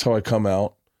 And that's how I come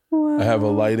out. Wow. I have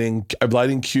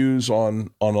lighting cues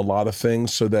on a lot of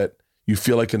things so that you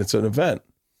feel like it's an event.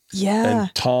 Yeah.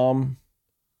 And Tom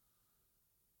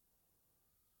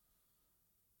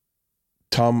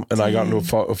and I got into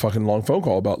a fucking long phone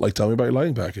call about like, tell me about your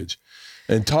lighting package.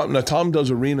 And Tom does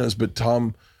arenas, but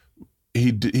Tom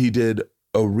he did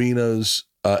arenas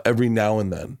every now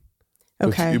and then.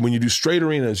 Okay. When you do straight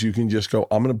arenas, you can just go,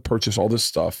 I'm going to purchase all this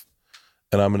stuff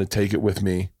and I'm going to take it with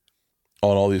me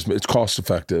on all these. It's cost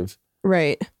effective.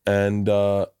 Right. And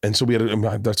so we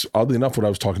had, that's oddly enough what I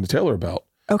was talking to Taylor about.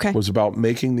 Okay. Was about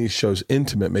making these shows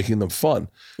intimate, making them fun.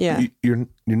 Yeah. You're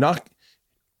not,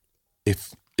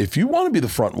 if you want to be the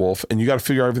front wolf and you got to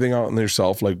figure everything out on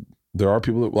yourself, like there are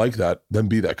people that like that, then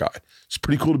be that guy. It's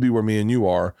pretty cool to be where me and you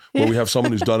are, where we have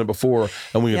someone who's done it before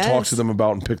and we can talk to them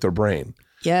about and pick their brain.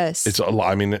 Yes. It's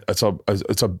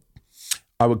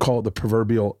I would call it the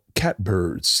proverbial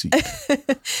catbird seat.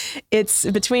 It's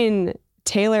between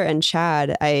Taylor and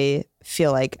Chad. I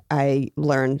feel like I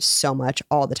learn so much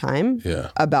all the time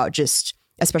about just,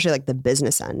 especially like the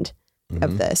business end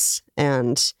of this.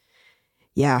 And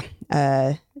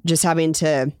just having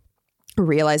to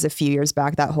realize a few years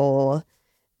back that whole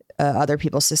other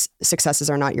people's successes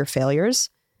are not your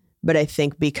failures. But I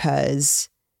think because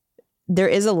there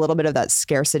is a little bit of that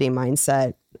scarcity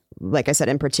mindset, like I said,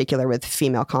 in particular with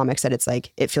female comics, that it's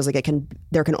like, it feels like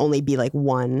there can only be like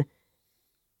one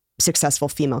successful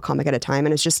female comic at a time.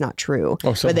 And it's just not true.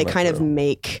 But they kind of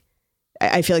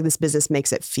I feel like this business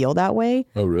makes it feel that way.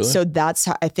 Oh, really? So that's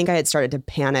how I think I had started to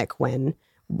panic when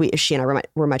she and I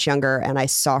were much younger and I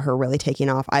saw her really taking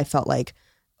off. I felt like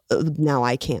now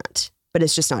I can't, but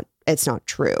it's just not, it's not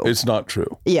true. It's not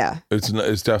true. Yeah.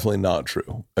 It's definitely not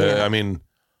true. Yeah. I mean,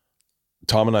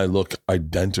 Tom and I look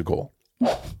identical.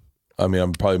 I mean,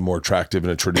 I'm probably more attractive in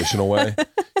a traditional way.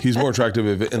 He's more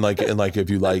attractive if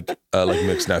you like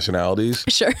mixed nationalities.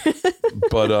 Sure.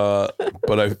 But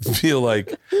I feel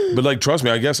like, trust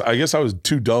me, I guess I was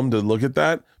too dumb to look at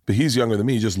that. But he's younger than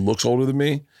me. He just looks older than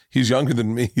me. He's younger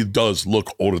than me. He does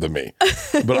look older than me.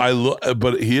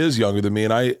 But he is younger than me.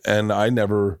 And I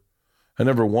never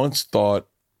once thought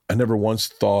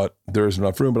there is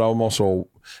enough room. But I'm also,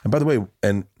 and by the way,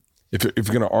 and if you're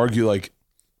going to argue, like,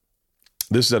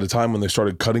 this is at a time when they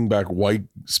started cutting back white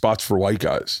spots for white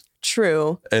guys.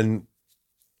 True. And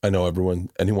I know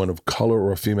anyone of color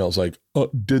or a female is like, oh,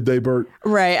 did they, Bert?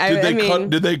 Right.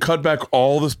 Did they cut back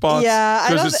all the spots? Yeah.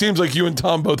 Because it seems like you and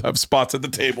Tom both have spots at the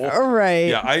table. Right.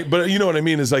 Yeah. But you know what I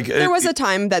mean? Is like, there was a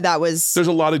time that was. There's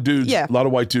a lot of dudes, a lot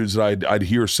of white dudes that I'd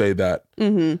hear say that.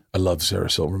 Mm-hmm. I love Sarah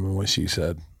Silverman, what she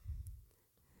said.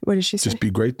 What did she say? Just be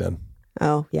great then.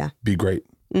 Oh, yeah. Be great.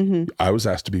 Mm-hmm. I was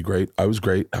asked to be great. I was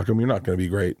great. How come you're not going to be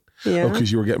great? Yeah. Oh,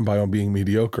 because you were getting by on being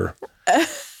mediocre.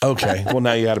 Okay. Well,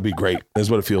 now you got to be great. That's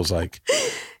what it feels like.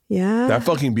 Yeah. That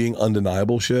fucking being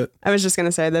undeniable shit. I was just going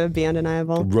to say that would be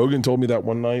undeniable. Rogan told me that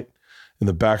one night in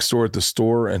the back store at the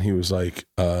store, and he was like,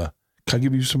 can I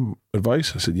give you some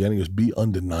advice? I said, yeah. And he goes, be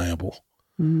undeniable.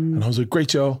 And I was like, great,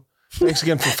 Joe. Thanks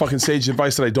again for fucking sage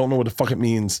advice that I don't know what the fuck it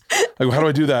means. I go, how do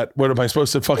I do that? What am I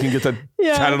supposed to fucking get that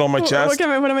tatted on my chest? What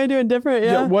am I doing different?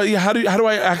 Yeah. How do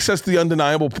I access the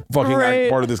undeniable fucking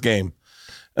part of this game?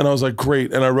 And I was like,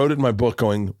 great. And I wrote it in my book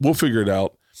going, we'll figure it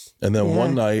out. And then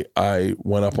one night I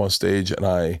went up on stage and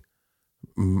I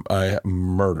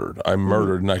murdered.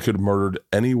 And I could have murdered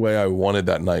any way I wanted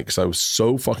that night because I was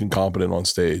so fucking competent on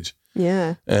stage.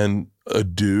 Yeah. And a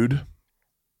dude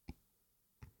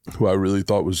who I really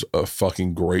thought was a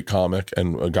fucking great comic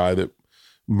and a guy that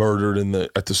murdered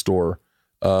at the store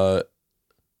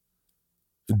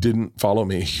didn't follow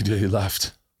me. He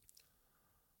left.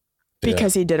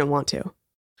 Because he didn't want to.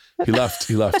 He left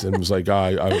and was like,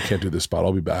 I can't do this spot.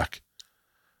 I'll be back.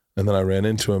 And then I ran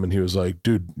into him and he was like,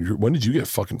 dude, when did you get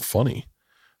fucking funny?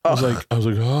 I was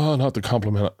like, oh, not the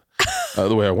compliment.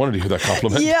 The way I wanted to hear that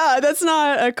compliment. Yeah, that's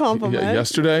not a compliment. Yeah,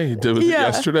 yesterday? He did it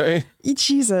yesterday?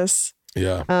 Jesus.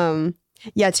 Yeah.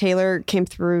 Taylor came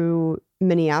through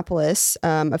Minneapolis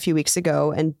a few weeks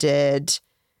ago and did,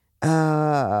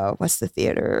 what's the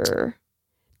theater?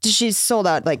 She sold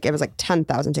out, like, it was like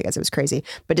 10,000 tickets. It was crazy,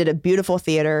 but did a beautiful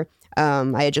theater.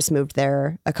 I had just moved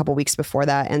there a couple weeks before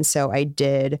that. And so I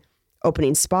did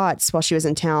opening spots while she was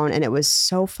in town, and it was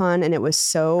so fun. And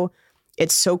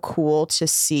it's so cool to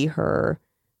see her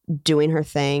doing her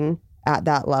thing at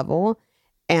that level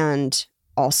and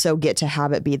also get to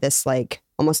have it be this like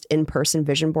almost in-person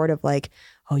vision board of like,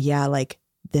 oh yeah, like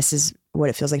this is what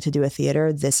it feels like to do a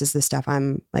theater. This is the stuff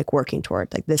I'm like working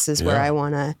toward. Like this is where I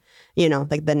want to,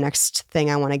 like the next thing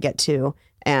I want to get to.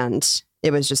 And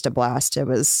it was just a blast. It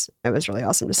was really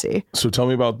awesome to see. So tell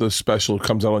me about the special. It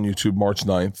comes out on YouTube March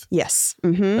 9th. Yes.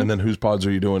 Mm-hmm. And then whose pods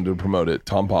are you doing to promote it?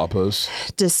 Tom Papa's.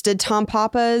 Just did Tom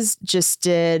Papa's. Just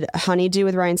did Honeydew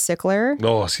with Ryan Sickler.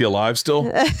 Oh, is he alive still?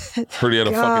 Heard he had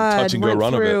a fucking touch and go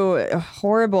run of it. Through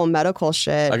horrible medical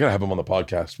shit. I gotta have him on the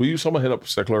podcast. Will you someone hit up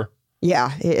Sickler?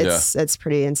 Yeah, it's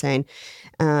pretty insane.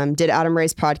 Did Adam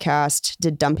Ray's podcast,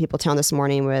 did Dumb People Town this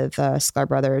morning with Sklar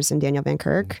Brothers and Daniel Van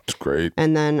Kirk. It's great.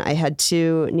 And then I head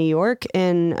to New York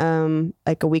in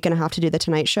like a week and a half to do the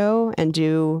Tonight Show and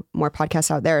do more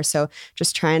podcasts out there. So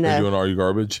just trying to... Are you doing Are You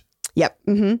Garbage? Yep.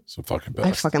 Mm-hmm. So fucking best.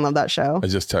 I fucking love that show. They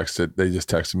just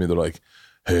texted me. They're like,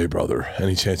 hey, brother,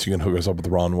 any chance you can hook us up with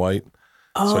Ron White?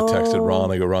 So I texted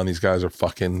Ron. I go, Ron, these guys are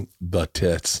fucking the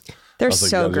tits. They're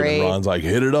so great. And Ron's like,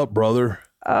 hit it up, brother.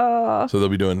 So they'll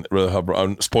be doing,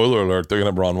 spoiler alert, they're going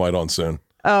to have Ron White on soon.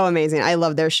 Oh, amazing. I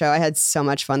love their show. I had so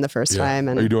much fun the first time.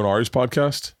 And are you doing Ari's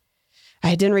podcast?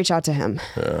 I didn't reach out to him.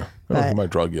 Yeah. He might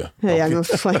drug you. Yeah, I'm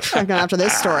like fucking after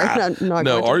this story.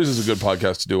 No, Ari's is a good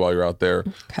podcast to do while you're out there.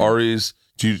 Okay. Ari's,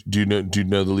 do you know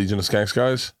the Legion of Skanks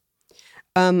guys?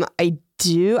 I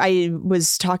do. I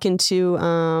was talking to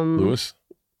Lewis?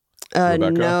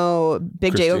 No,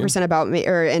 Big Christine? J Okerson about me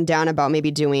and Dan about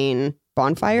maybe doing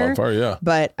Bonfire. Bonfire, yeah.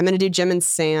 But I'm gonna do Jim and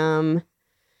Sam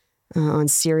on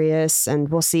Sirius, and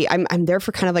we'll see. I'm there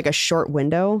for kind of like a short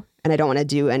window, and I don't want to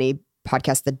do any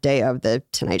podcast the day of the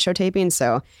Tonight Show taping,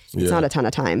 so it's not a ton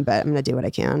of time, but I'm gonna do what I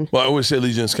can. Well, I always say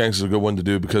Legion of Skanks is a good one to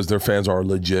do because their fans are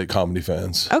legit comedy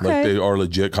fans. Okay. Like they are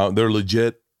legit. They're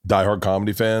legit diehard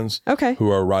comedy fans. Okay. Who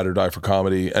are ride or die for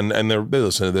comedy, and they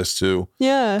listen to this too.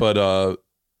 Yeah. But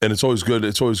and it's always good.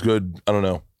 It's always good. I don't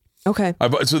know. Okay.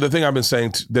 So the thing I've been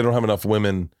saying, they don't have enough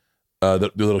women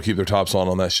that'll keep their tops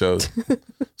on that show.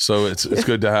 So it's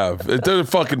good to have. They're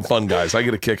fucking fun guys. I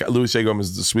get a kick. Louis J. Gomez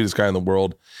is the sweetest guy in the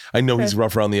world. I know he's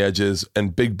rough around the edges,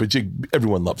 and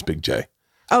everyone loves Big J.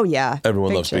 Oh yeah.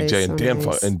 Everyone loves Big J, and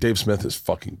and Dave Smith is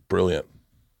fucking brilliant.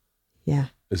 Yeah.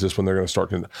 Is this when they're going to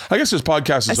start? I guess this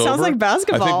podcast is over. It sounds like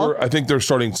basketball. I think they're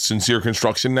starting sincere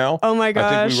construction now. Oh my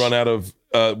gosh. I think we run out of.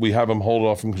 We have them hold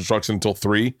off from construction until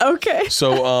 3. Okay.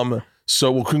 So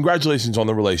well, congratulations on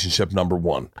the relationship. Number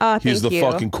 1. He's the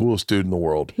fucking coolest dude in the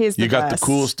world. You got the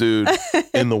coolest dude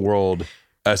in the world.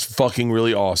 That's fucking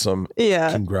really awesome.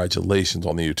 Yeah. Congratulations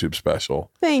on the YouTube special.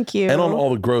 Thank you. And on all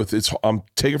the growth. I'm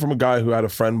taking from a guy who had a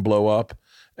friend blow up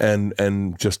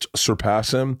and just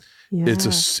surpass him. Yeah. It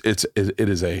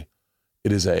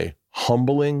is a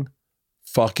humbling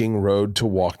fucking road to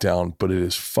walk down, but it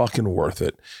is fucking worth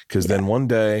it. Because then one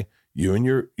day you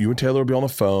and Taylor will be on the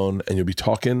phone and you'll be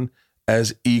talking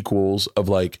as equals of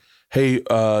like, hey,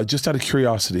 just out of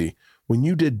curiosity, when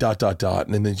you did ...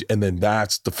 and then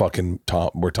that's the fucking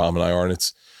where Tom and I are, and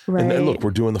it's right. And look,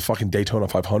 we're doing the fucking Daytona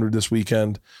 500 this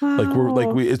weekend. Wow.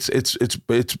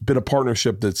 It's been a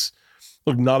partnership that's,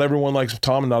 look, not everyone likes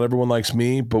Tom and not everyone likes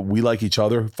me, but we like each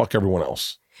other. Fuck everyone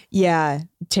else. Yeah.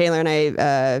 Taylor and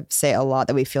I say a lot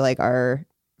that we feel like our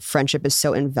friendship is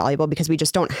so invaluable because we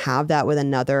just don't have that with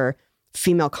another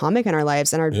female comic in our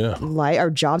lives, and our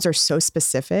jobs are so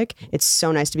specific. It's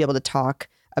so nice to be able to talk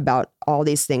about all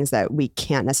these things that we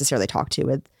can't necessarily talk to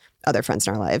with other friends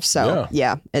in our lives. So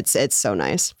yeah, it's so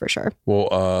nice for sure.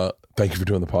 Well, thank you for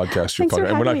doing the podcast.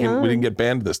 We didn't get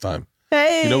banned this time.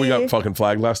 Hey, we got fucking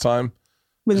flagged last time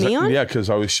with me on. Yeah, because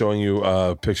I was showing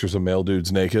you pictures of male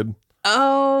dudes naked.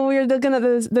 Oh, we were looking at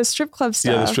the strip club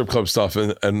stuff. Yeah, the strip club stuff.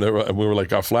 And we were like,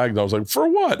 got flagged. And I was like, for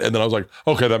what? And then I was like,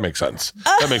 okay, that makes sense.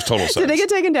 That makes total sense. Did they get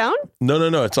taken down?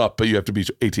 No, it's up, but you have to be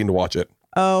 18 to watch it.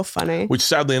 Oh, funny. Which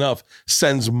sadly enough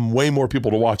sends way more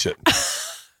people to watch it.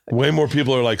 Way more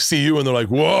people are like, see you, and they're like,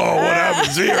 whoa, what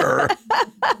happens here?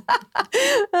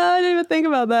 I didn't even think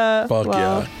about that. Fuck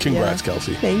yeah. Congrats,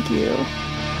 Kelsey. Thank you.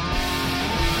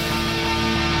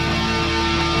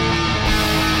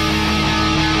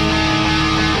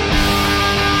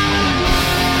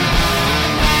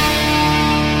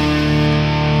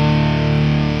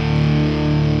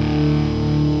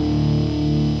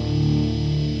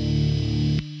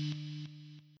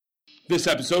 This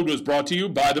episode was brought to you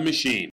by The Machine.